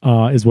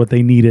is what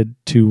they needed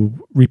to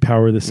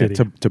repower the city.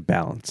 To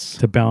balance.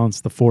 To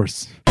balance the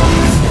force.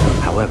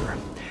 However,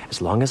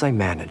 as long as I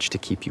managed to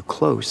keep you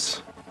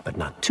close, but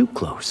not too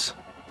close,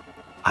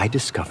 I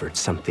discovered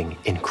something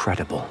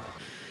incredible.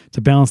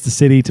 To balance the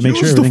city, to make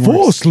sure Use the everything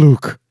Force, works.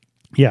 Luke.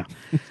 Yeah.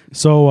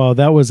 So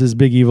that was his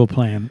big evil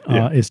plan,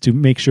 is to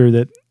make sure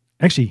that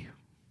actually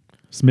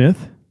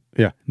Smith,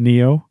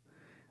 Neo,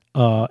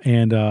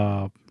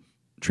 and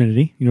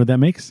Trinity, you know what that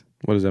makes?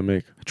 What does that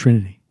make? A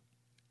Trinity.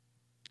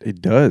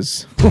 It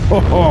does.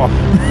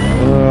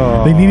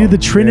 They needed the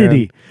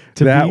Trinity.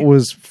 That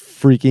was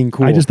freaking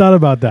cool. I just thought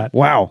about that.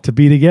 Wow. To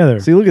be together.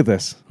 See, look at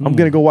this. I'm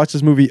going to go watch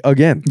this movie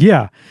again.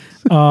 Yeah.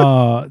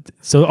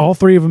 So all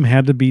three of them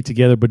had to be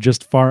together, but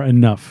just far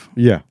enough.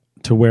 Yeah.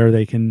 To where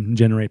they can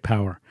generate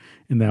power.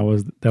 And that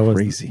was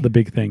Crazy. the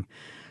big thing.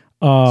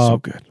 So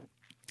good.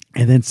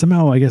 And then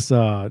somehow, I guess,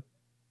 Neil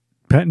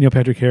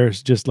Patrick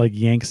Harris just like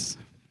yanks.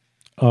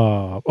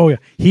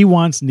 He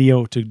wants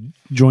Neo to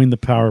join the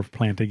power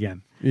plant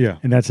again. Yeah.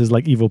 And that's his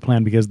like evil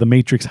plan because the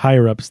Matrix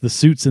higher ups, the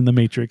suits in the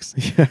Matrix.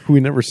 Yeah,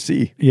 we never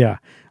see. Yeah.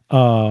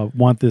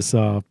 Want this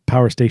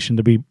power station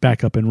to be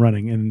back up and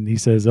running. And he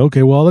says,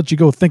 okay, well, I'll let you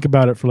go think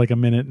about it for like a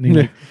minute. And he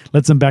like,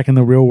 lets them back in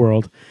the real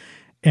world.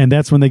 And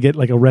that's when they get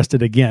like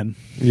arrested again.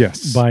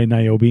 Yes. By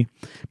Niobe.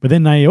 But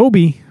then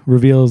Niobe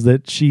reveals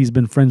that she's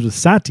been friends with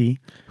Sati,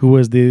 who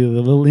was the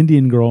little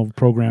Indian girl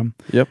program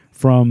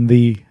from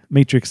the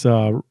Matrix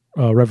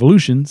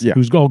Revolutions,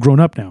 who's all grown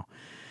up now.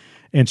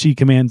 And she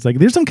commands like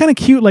there's some kind of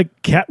cute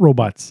like cat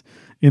robots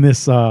in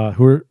this who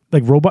are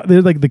like robot.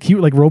 They're like the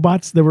cute like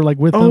robots that were like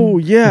with them. Oh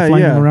yeah,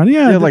 flying them around.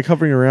 Yeah, like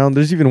hovering around.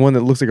 There's even one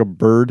that looks like a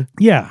bird.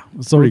 Yeah,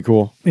 so pretty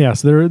cool. Yeah,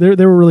 so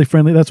they were really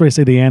friendly. That's why I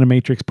say the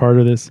Animatrix part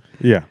of this.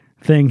 Yeah.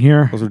 Thing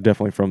here. Those are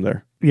definitely from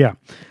there. Yeah.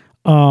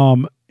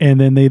 And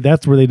then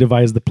that's where they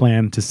devised the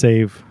plan to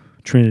save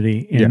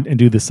Trinity and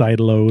do the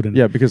side load and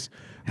because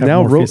have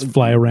now Morpheus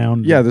fly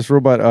around. Yeah, this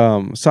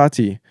robot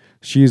Sati,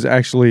 she's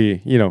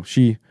actually,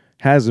 she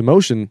has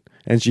emotion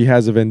and she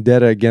has a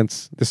vendetta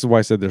against, this is why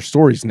I said there's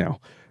stories now.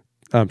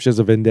 She has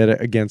a vendetta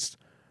against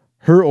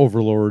her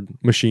overlord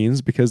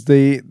machines because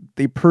they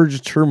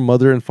purged her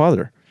mother and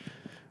father.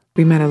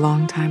 We met a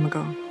long time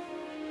ago.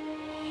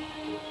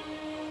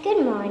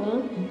 Good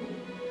morning.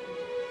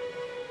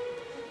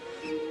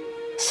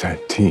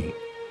 Sati.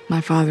 My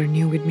father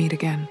knew we'd meet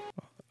again.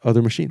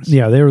 Other machines.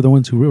 Yeah, they were the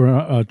ones who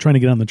were trying to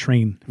get on the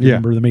train.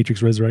 Remember the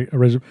Matrix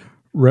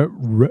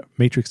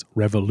Matrix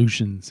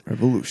Revolutions.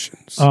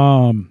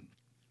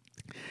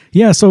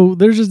 Yeah, so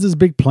there's just this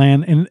big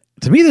plan, and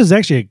to me, there's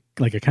actually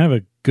a kind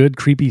of a good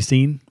creepy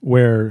scene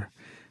where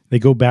they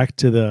go back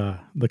to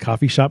the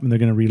coffee shop and they're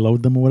going to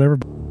reload them or whatever.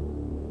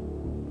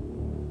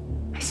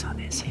 I saw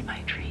this in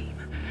my dream.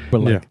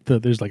 But like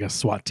there's like a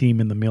SWAT team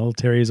in the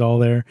military is all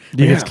there.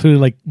 Like it's clearly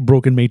like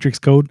broken Matrix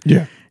code.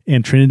 Yeah.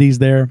 And Trinity's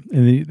there,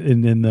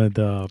 and then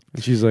the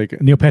she's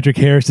like Neil Patrick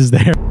Harris is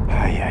there.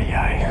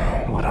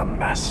 What a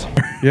mess.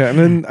 Yeah, and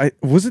then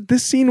was it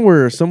this scene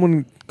where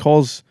someone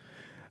calls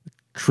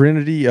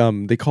Trinity?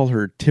 They call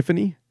her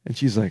Tiffany, and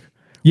she's like,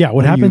 "Yeah."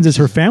 What happens is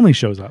her family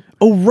shows up.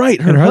 Oh, right.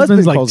 Her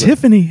husband's like,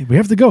 "Tiffany, we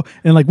have to go."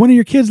 And like one of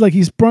your kids, like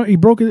he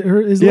broke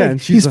his leg.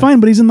 And he's like, fine,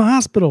 but he's in the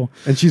hospital.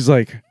 And she's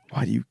like,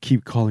 "Why do you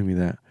keep calling me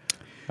that?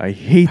 I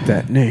hate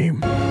that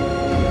name."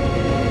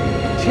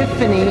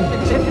 Tiffany.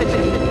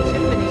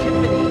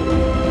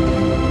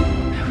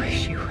 I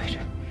wish you would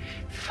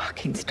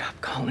fucking stop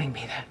calling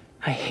me that.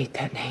 I hate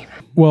that name.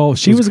 Well,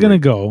 she was gonna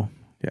go.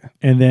 Yeah.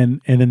 And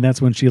then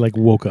that's when she like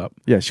woke up.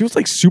 Yeah, she was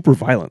like super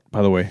violent,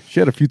 by the way. She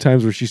had a few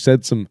times where she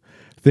said some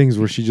things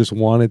where she just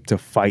wanted to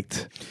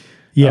fight.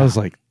 Yeah. I was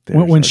like,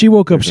 when she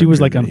woke up, she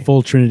was like on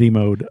full Trinity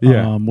mode.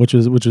 Yeah. Which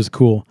was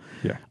cool.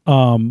 Yeah.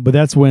 But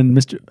that's when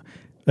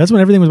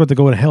everything was about to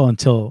go to hell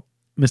until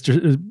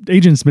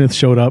Agent Smith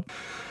showed up.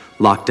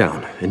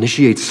 Lockdown.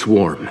 Initiate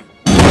swarm.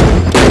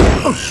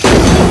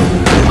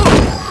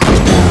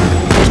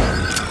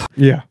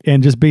 Yeah.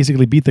 And just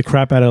basically beat the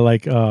crap out of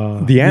like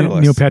the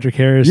analyst. Neil Patrick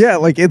Harris. Yeah,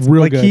 like it's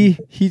real like good.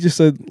 he just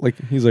said like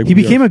he's like He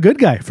became a good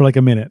guy for like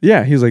a minute.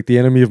 Yeah, he's like the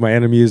enemy of my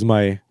enemy is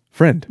my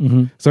friend.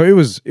 Mm-hmm. So it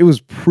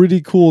was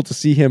pretty cool to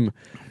see him.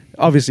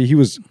 Obviously, he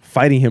was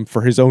fighting him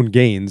for his own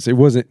gains. It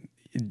wasn't,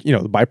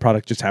 the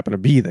byproduct just happened to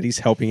be that he's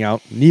helping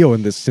out Neo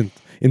in this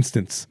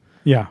instance.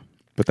 Yeah.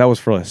 But that was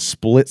for a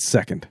split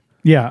second.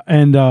 Yeah,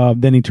 and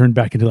then he turned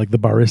back into like the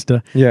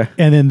barista. Yeah.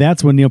 And then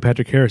that's when Neil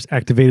Patrick Harris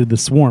activated the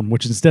swarm,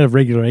 which instead of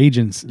regular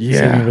agents saving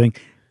everything,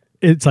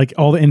 it's like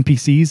all the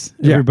NPCs,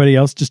 everybody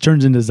else just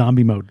turns into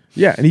zombie mode.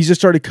 Yeah, and he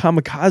just started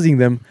kamikazing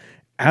them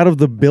out of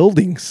the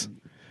buildings.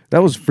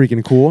 That was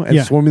freaking cool.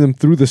 And swarming them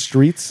through the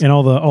streets. And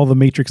all the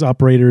Matrix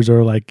operators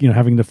are like,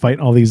 having to fight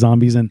all these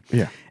zombies and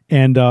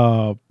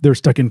they're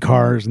stuck in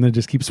cars and they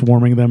just keep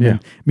swarming them. Yeah.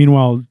 And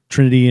meanwhile,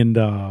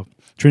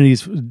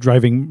 Trinity's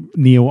driving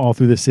Neo all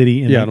through the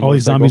city, and like, all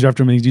these zombies are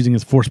after him, and he's using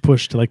his force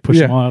push to like push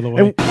them all out of the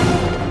way.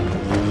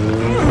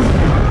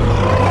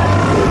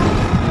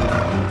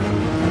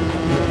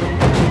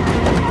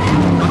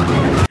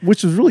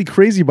 Which was really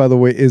crazy, by the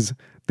way, is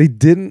they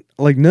didn't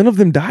like none of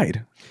them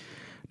died.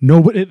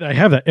 Nobody. I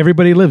have that.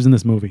 Everybody lives in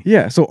this movie.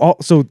 Yeah.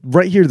 So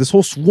right here, this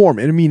whole swarm,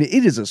 and I mean,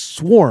 it is a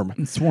swarm.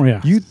 Swarm.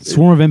 Yeah.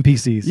 Swarm of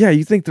NPCs. Yeah.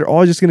 You think they're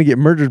all just gonna get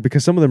murdered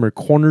because some of them are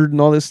cornered and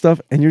all this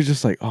stuff, and you're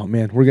just like, oh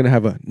man, we're gonna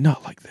have a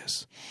not like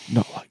this.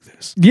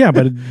 Yeah,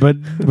 but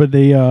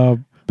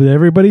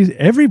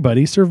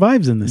everybody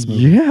survives in this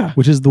movie. Yeah,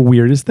 which is the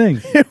weirdest thing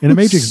in a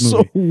Matrix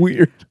movie. So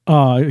weird.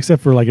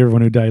 Except for like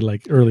everyone who died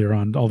like earlier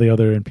on, all the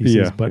other NPCs.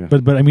 Yeah,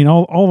 but I mean,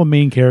 all the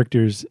main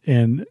characters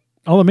and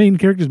all the main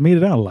characters made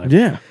it out alive.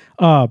 Yeah.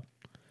 But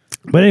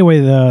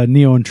anyway, the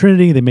Neo and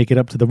Trinity, they make it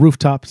up to the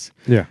rooftops.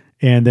 Yeah.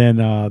 And then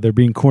they're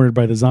being cornered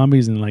by the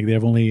zombies, and like they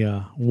have only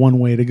one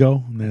way to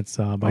go, and that's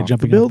by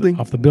jumping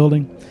off the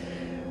building.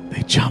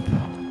 They jump.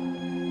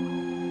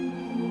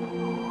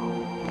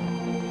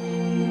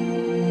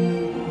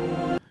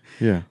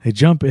 Yeah. They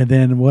jump, and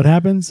then what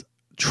happens?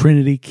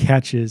 Trinity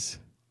catches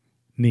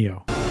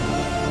Neo.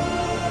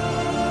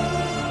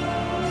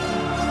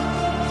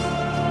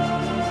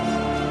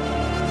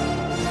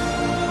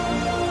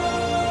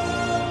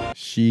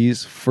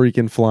 She's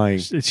freaking flying.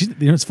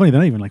 It's funny. They're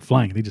not even like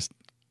flying. They just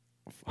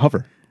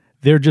hover.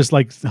 They're just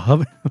like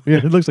hovering.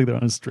 It looks like they're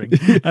on a string.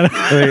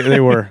 they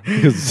were.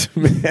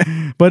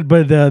 But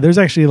there's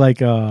actually like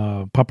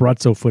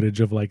paparazzo footage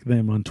of like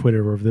them on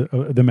Twitter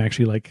of them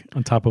actually like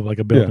on top of like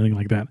a building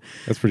like that.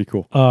 That's pretty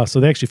cool.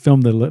 So they actually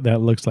filmed that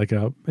looks like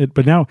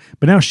but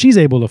now she's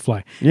able to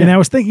fly. Yeah. And I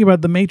was thinking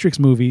about the Matrix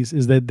movies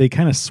is that they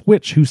kind of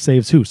switch who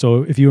saves who.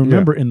 So if you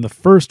remember in the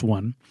first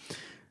one,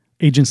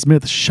 Agent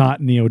Smith shot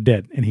Neo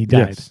dead and he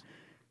died. Yes.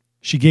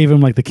 She gave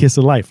him like the kiss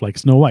of life, like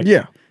Snow White.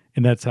 Yeah.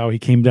 And that's how he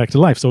came back to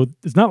life. So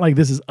it's not like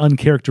this is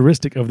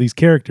uncharacteristic of these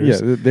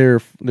characters. Yeah,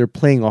 they're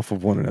playing off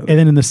of one another. And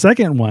then in the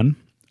second one,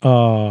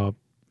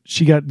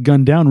 she got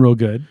gunned down real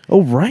good.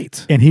 Oh,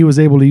 right. And he was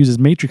able to use his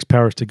Matrix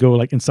powers to go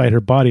like inside her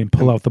body and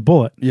pull out the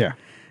bullet. Yeah.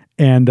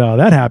 And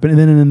that happened. And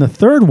then in the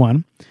third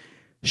one,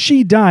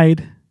 she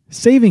died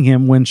saving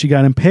him when she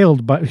got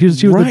impaled by she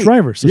was the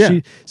driver.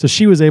 So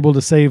she was able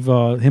to save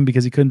him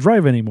because he couldn't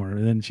drive anymore.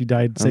 And then she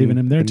died saving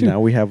him there too. Now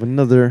we have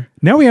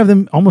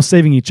them almost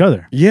saving each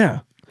other. Yeah.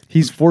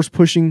 He's force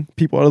pushing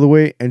people out of the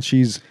way, and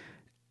she's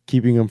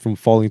keeping him from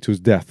falling to his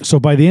death. So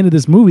by the end of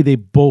this movie, they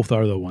both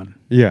are the one.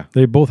 Yeah.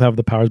 They both have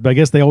the powers, but I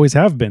guess they always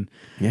have been.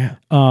 Yeah.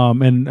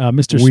 And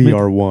Mr. We Smith,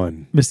 are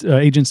one.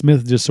 Agent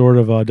Smith just sort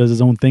of does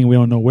his own thing. We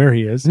don't know where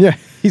he is. Yeah.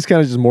 He's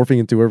kind of just morphing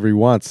into wherever he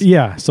wants.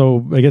 Yeah.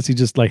 So I guess he's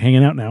just like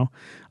hanging out now.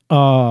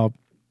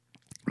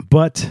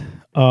 But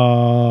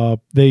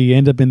they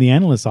end up in the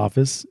analyst's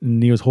office, and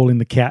Neo's holding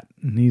the cat,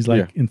 and he's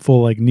like in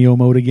full like Neo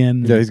mode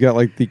again. Yeah, he's got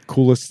like the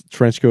coolest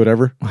trench coat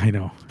ever. I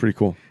know. It's pretty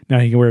cool. Now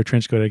he can wear a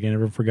trench coat again. I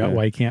never forgot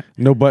why he can't.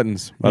 No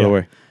buttons, by the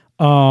way.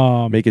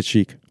 Make it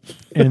chic.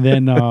 And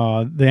then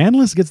the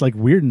analyst gets like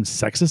weird and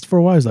sexist for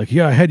a while. He's like,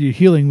 yeah, I had you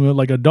healing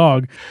like a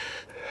dog.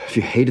 If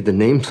you hated the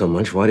name so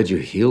much, why did you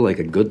heal like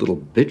a good little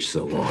bitch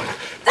so long?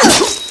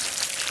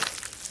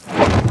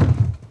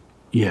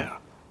 Yeah,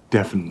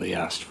 definitely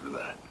asked for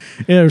that.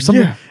 Yeah, or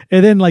something. Yeah.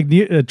 And then like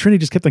Trinity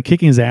just kept on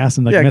kicking his ass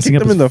and like messing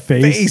up his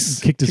face.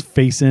 Kicked his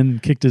face in,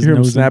 kicked his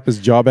nose. Snap his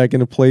jaw back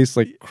into place,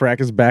 like crack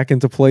his back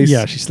into place.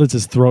 Yeah, she slits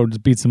his throat,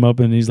 just beats him up,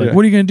 and he's like,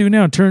 "What are you gonna do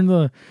now? Turn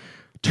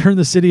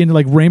the city into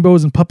like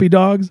rainbows and puppy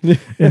dogs?"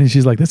 And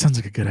she's like, "That sounds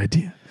like a good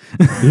idea."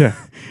 Yeah.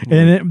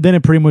 And then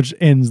it pretty much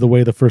ends the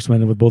way the first one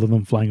ended, with both of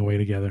them flying away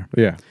together.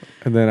 Yeah.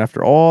 And then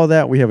after all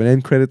that, we have an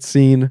end credits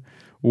scene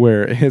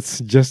where it's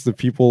just the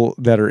people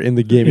that are in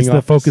the gaming It's the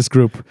office. focus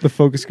group. The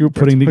focus group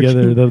putting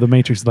together the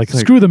Matrix. Like,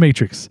 screw the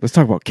Matrix. Let's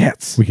talk about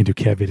cats. We can do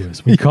cat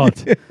videos. We call it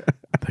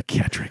the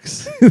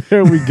Catrix.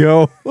 There we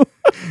go.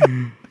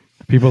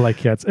 People like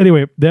cats.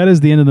 Anyway, that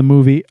is the end of the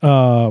movie.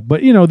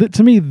 But you know,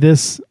 to me,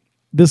 this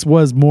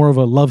was more of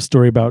a love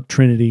story about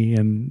Trinity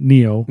and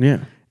Neo. Yeah.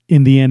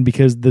 In the end,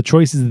 because the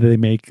choices that they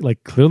make,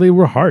 like, clearly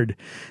were hard,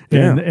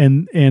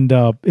 and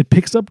it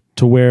picks up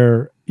to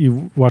where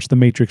you watch the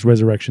Matrix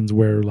Resurrections,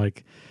 where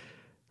like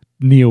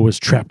Neo was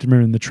trapped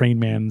in the train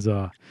man's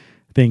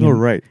thing.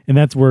 Right. And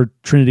that's where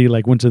Trinity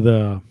like went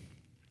to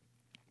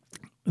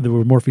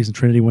where Morpheus and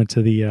Trinity went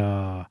to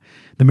the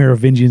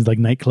Merovingians like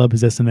nightclub,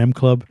 his S&M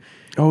club.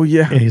 Oh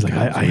yeah. And he's like,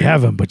 I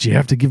have him, but you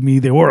have to give me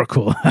the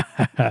Oracle.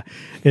 And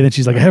then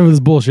she's like, I have this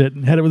bullshit,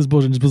 and had it with this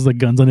bullshit, and just puts like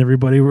guns on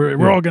everybody.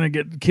 We're all gonna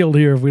get killed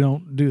here if we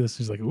don't do this.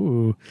 She's like,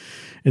 ooh.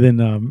 And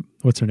then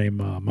what's her name?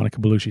 Monica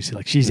Bellucci. She's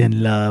like, she's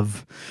in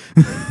love.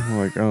 I'm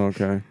like, oh,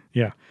 okay.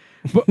 Yeah.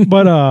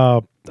 But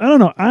I don't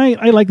know.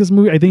 I like this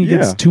movie. I think it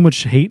gets too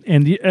much hate,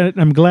 and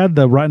I'm glad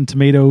the Rotten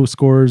Tomato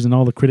scores and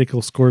all the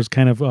critical scores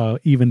kind of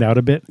evened out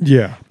a bit.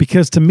 Yeah.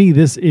 Because to me,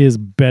 this is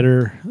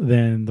better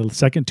than the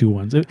second two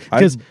ones.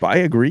 I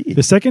agree.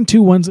 The second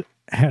two ones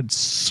had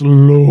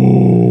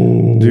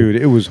slow... Dude,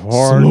 it was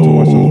hard to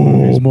watch those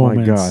movies.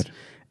 Moments. My God.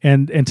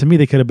 And to me,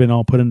 they could have been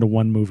all put into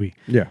one movie.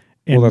 Yeah.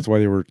 And well, that's why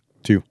they were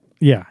two.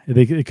 Yeah.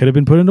 It could have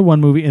been put into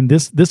one movie, and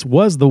this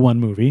was the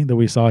one movie that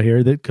we saw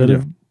here that could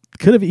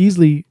have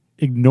easily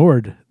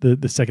ignored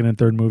the second and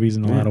third movies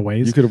in a lot of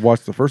ways. You could have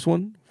watched the first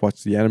one,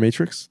 watched the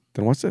Animatrix,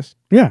 then watch this.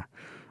 Yeah.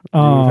 You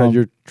would have had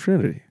your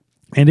Trinity.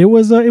 And it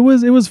was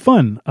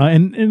fun.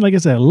 And like I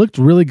said, it looked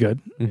really good.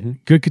 Mm-hmm.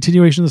 Good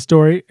continuation of the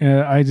story.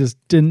 I just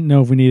didn't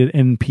know if we needed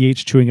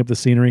NPH chewing up the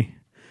scenery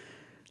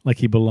like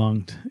he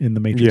belonged in the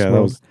Matrix world.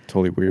 That was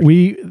totally weird.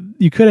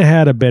 You could have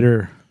had a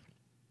better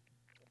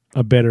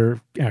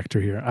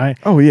actor here. I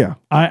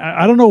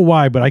don't know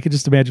why, but I could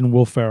just imagine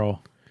Will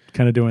Ferrell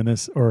kind of doing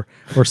this, or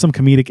some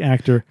comedic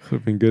actor. Would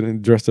have been good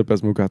and dressed up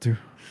as Mugatu.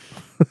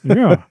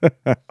 Yeah.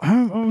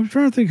 I'm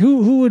trying to think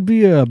who would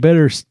be a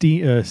better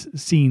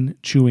scene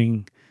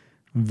chewing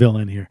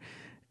villain here.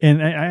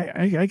 And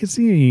I could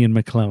see Ian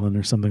McKellen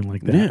or something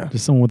like that. Yeah.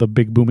 Just someone with a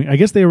big booming. I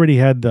guess they already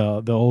had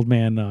the old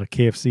man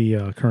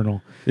KFC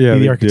Colonel,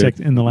 the architect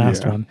in the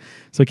last one.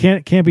 So it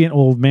can't be an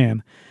old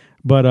man.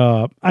 But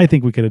I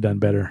think we could have done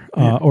better,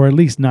 or at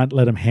least not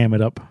let him ham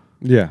it up.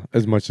 Yeah,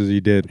 as much as he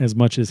did.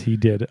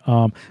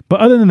 But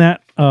other than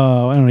that, I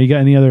don't know. You got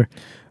any other?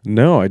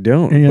 No, I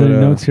don't. Any other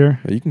notes here?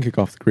 You can kick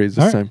off the grades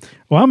this time.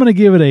 Well, I'm going to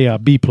give it a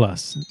B+.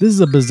 This is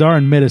a bizarre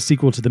and meta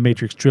sequel to the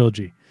Matrix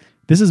trilogy.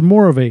 This is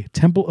more of a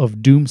Temple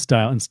of Doom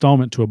style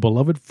installment to a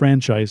beloved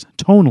franchise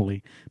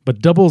tonally,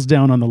 but doubles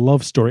down on the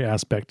love story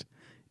aspect.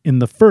 In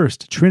the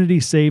first, Trinity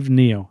saved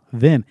Neo.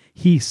 Then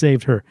he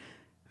saved her.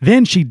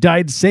 Then she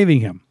died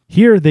saving him.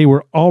 Here, they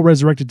were all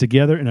resurrected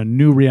together in a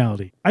new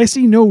reality. I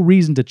see no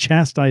reason to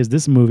chastise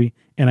this movie,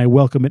 and I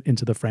welcome it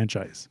into the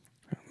franchise.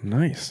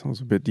 Nice. That was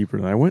a bit deeper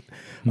than I went.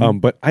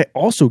 But I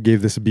also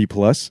gave this a B+.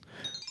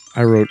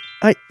 I wrote,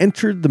 I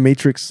entered the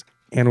Matrix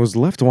and was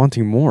left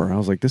wanting more. I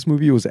was like, this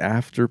movie was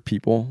after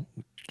people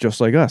just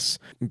like us.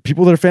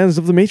 People that are fans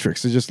of the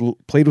Matrix. It just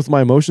played with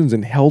my emotions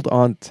and held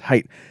on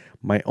tight.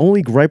 My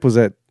only gripe was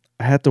that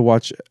I had to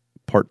watch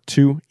part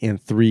 2 and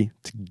 3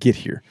 to get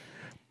here.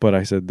 But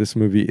I said, this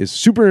movie is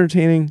super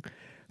entertaining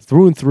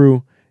through and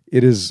through.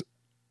 It is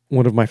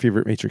one of my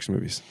favorite Matrix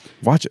movies.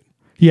 Watch it.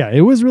 Yeah,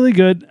 it was really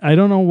good. I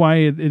don't know why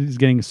it is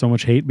getting so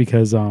much hate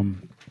because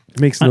it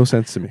makes no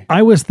sense to me.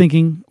 I was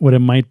thinking what it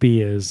might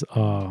be is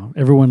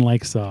everyone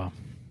likes.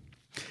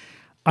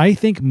 I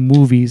think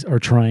movies are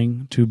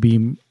trying to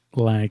be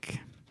like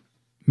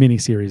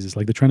miniseries.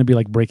 Like they're trying to be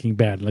like Breaking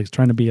Bad. Like it's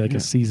trying to be like a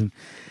season.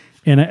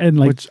 And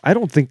like, which I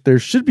don't think there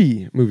should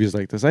be movies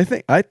like this. I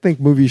think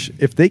movies,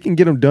 if they can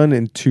get them done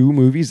in 2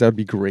 movies, that'd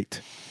be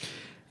great.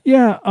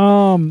 Yeah.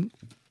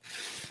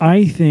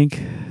 I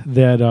think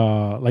that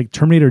like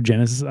Terminator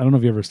Genesis, I don't know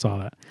if you ever saw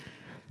that.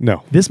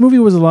 No. This movie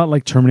was a lot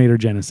like Terminator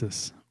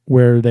Genesis,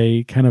 where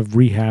they kind of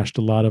rehashed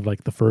a lot of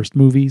like the first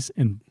movies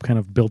and kind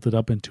of built it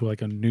up into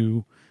like a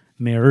new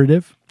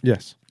narrative.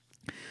 Yes.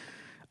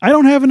 I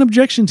don't have an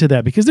objection to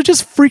that because they're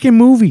just freaking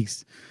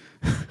movies.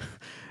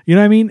 You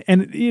know what I mean?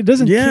 And it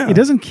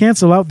doesn't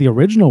cancel out the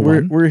original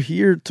one. We're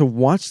here to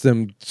watch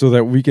them so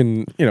that we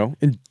can,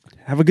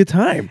 have a good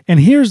time. And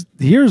here's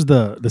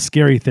the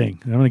scary thing.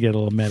 I'm going to get a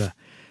little meta.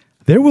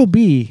 There will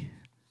be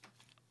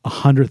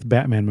 100th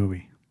Batman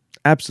movie.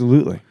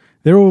 Absolutely.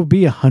 There will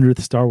be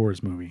 100th Star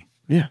Wars movie.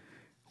 Yeah.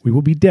 We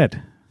will be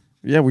dead.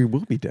 Yeah, we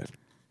will be dead.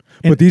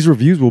 But these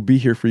reviews will be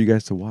here for you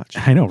guys to watch.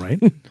 I know,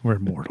 right? We're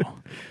immortal.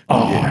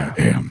 I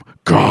am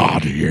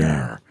God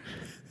here.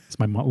 It's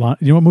my lawn.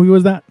 You know what movie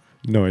was that?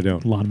 No, I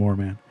don't. Lawnmower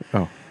Man.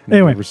 Oh.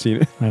 Anyway. Never seen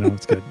it. I know,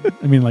 it's good.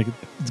 I mean, like,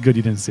 it's good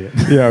you didn't see it.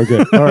 Yeah,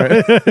 okay. All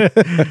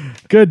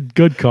right.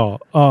 Good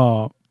call.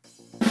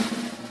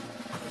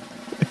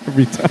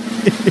 Every time.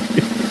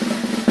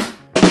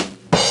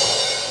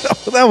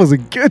 That was a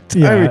good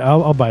time. Yeah,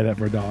 I'll buy that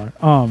for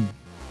 $1.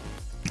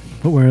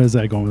 But where is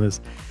I going with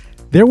this?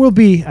 There will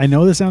be, I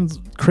know this sounds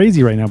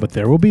crazy right now, but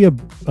there will be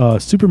a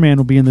Superman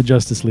will be in the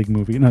Justice League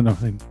movie. No,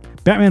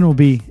 Batman will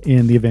be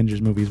in the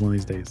Avengers movies one of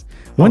these days.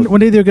 One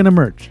day they're going to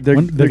merge. They're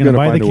going to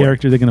buy the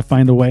character. They're going to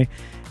find a way.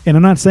 And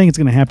I'm not saying it's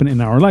going to happen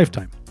in our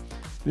lifetime.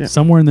 Yeah.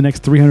 Somewhere in the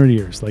next 300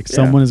 years,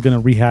 someone is going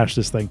to rehash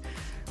this thing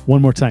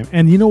one more time.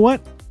 And you know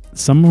what?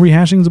 Some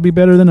rehashings will be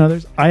better than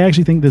others. I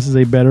actually think this is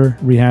a better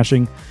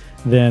rehashing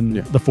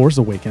than The Force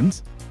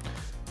Awakens.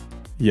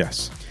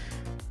 Yes.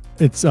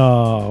 It's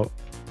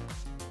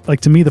like,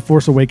 to me, The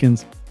Force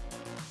Awakens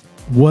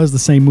was the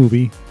same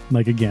movie.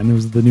 Like, again, it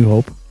was The New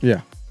Hope.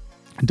 Yeah.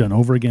 Done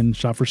over again,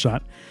 shot for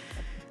shot.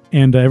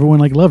 And everyone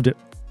loved it.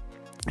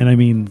 And I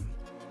mean,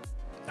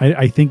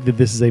 I think that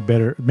this is a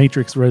better,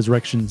 Matrix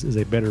Resurrections is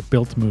a better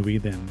built movie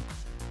than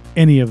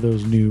any of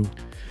those new.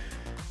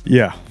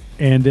 Yeah.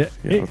 And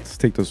let's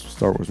take those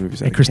Star Wars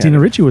movies out. And Christina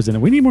Ricci was in it.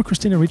 We need more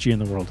Christina Ricci in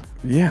the world.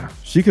 Yeah.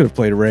 She could have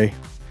played Rey.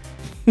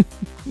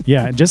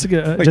 Yeah.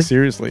 Jessica.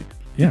 Seriously.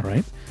 Yeah,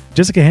 right.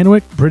 Jessica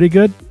Henwick, pretty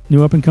good.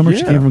 New up-and-comer. Yeah.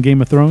 She came from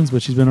Game of Thrones,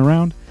 but she's been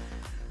around.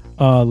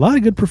 A lot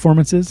of good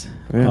performances.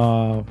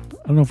 Yeah.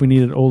 I don't know if we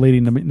needed old lady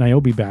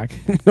Niobe back.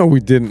 No, we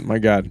didn't. My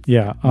God.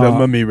 Yeah. The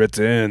Mummy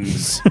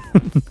Returns.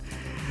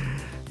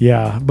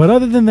 Yeah. But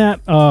other than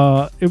that,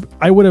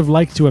 I would have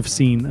liked to have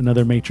seen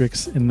another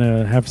Matrix and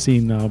have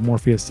seen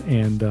Morpheus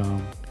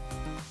and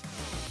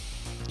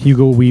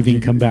Hugo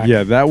Weaving come back.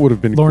 Yeah, that would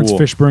have been Lawrence cool.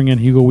 Fishburne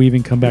and Hugo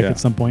Weaving come back at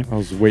some point. I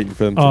was waiting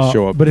for them to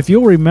show up. But if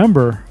you'll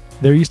remember,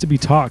 there used to be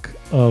talk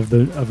of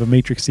a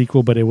Matrix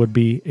sequel, but it would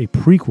be a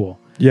prequel.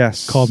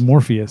 Yes. Called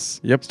Morpheus.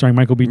 Yep. Starring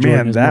Michael B.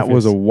 Jordan. Man, that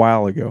was a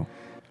while ago.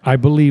 I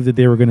believe that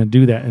they were going to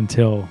do that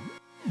until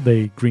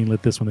they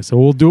greenlit this one. They said,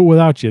 "We'll do it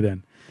without you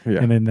then."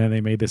 Yeah. And then they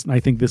made this. And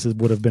I think this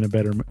would have been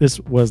this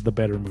was the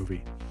better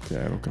movie.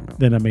 Yeah, it'll come out.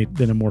 Than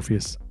a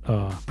Morpheus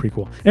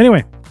prequel.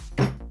 Anyway,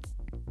 that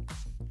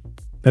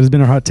has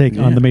been our hot take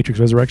on The Matrix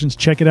Resurrections.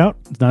 Check it out.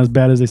 It's not as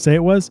bad as they say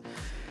it was.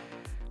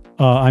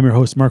 I'm your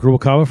host, Mark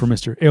Rubalcaba, for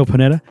Mr. Eo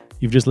Pineda.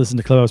 You've just listened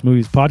to Clubhouse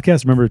Movies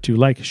Podcast. Remember to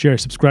like, share,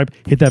 subscribe,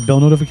 hit that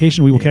bell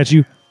notification. We will catch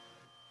you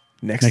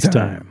next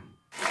time.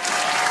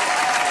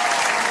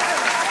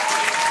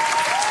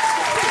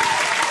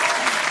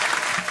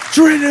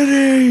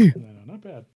 Trinity!